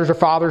sisters or mothers or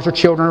fathers or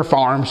children or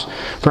farms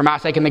for my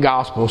sake in the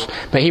Gospels,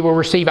 but he will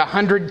receive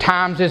 100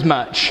 times as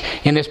much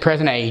in this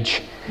present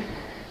age.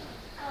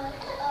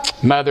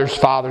 Mothers,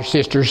 fathers,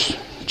 sisters,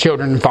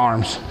 children, and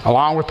farms,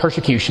 along with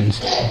persecutions,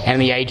 and in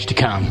the age to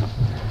come,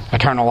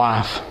 eternal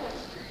life.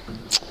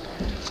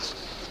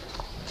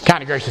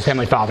 Kind of gracious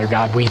Heavenly Father,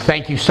 God, we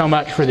thank you so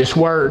much for this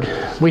word.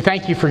 We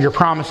thank you for your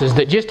promises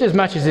that just as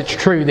much as it's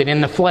true that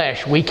in the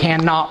flesh we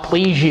cannot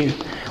please you,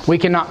 we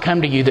cannot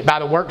come to you, that by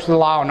the works of the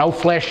law no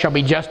flesh shall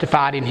be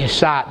justified in His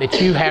sight, that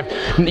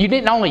you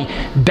didn't only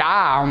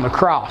die on the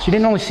cross, you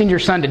didn't only send your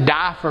Son to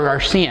die for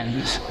our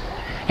sins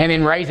and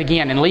then raise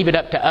again and leave it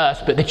up to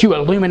us, but that you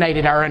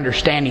illuminated our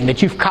understanding,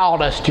 that you've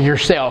called us to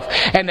yourself,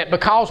 and that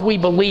because we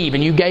believe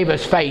and you gave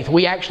us faith,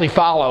 we actually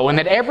follow, and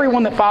that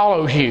everyone that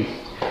follows you,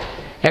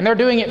 and they're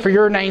doing it for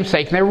your name's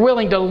sake, and they're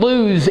willing to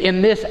lose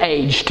in this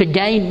age to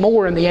gain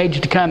more in the age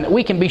to come, that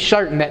we can be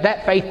certain that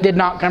that faith did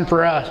not come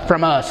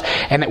from us,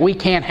 and that we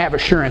can have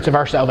assurance of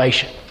our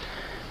salvation.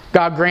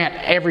 God, grant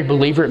every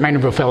believer at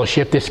Maynardville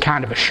Fellowship this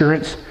kind of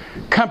assurance.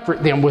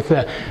 Comfort them with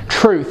the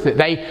truth that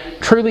they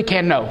truly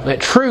can know,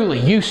 that truly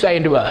you say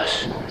unto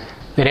us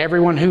that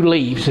everyone who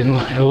leaves and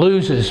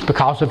loses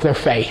because of their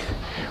faith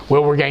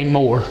will regain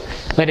more.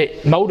 Let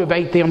it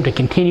motivate them to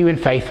continue in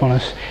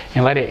faithfulness,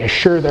 and let it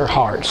assure their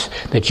hearts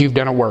that you've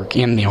done a work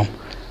in them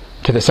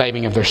to the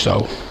saving of their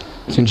soul.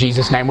 It's in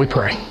Jesus' name we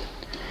pray.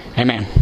 Amen.